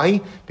 Why?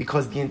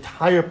 Because the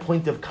entire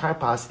point of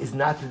karpas is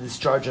not to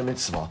discharge a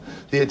mitzvah.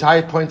 The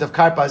entire point of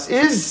karpas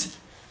is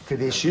to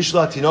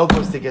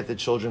get the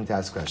children to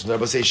ask questions.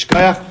 Rabbi say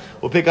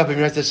shkayach. We'll pick up in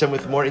Yonah Hashem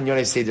with more in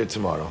Yonah Seder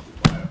tomorrow.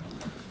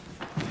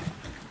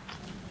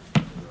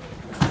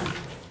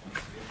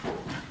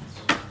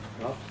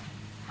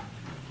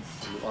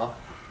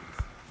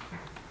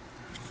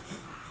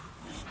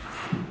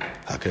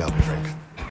 How could I help you, Frank?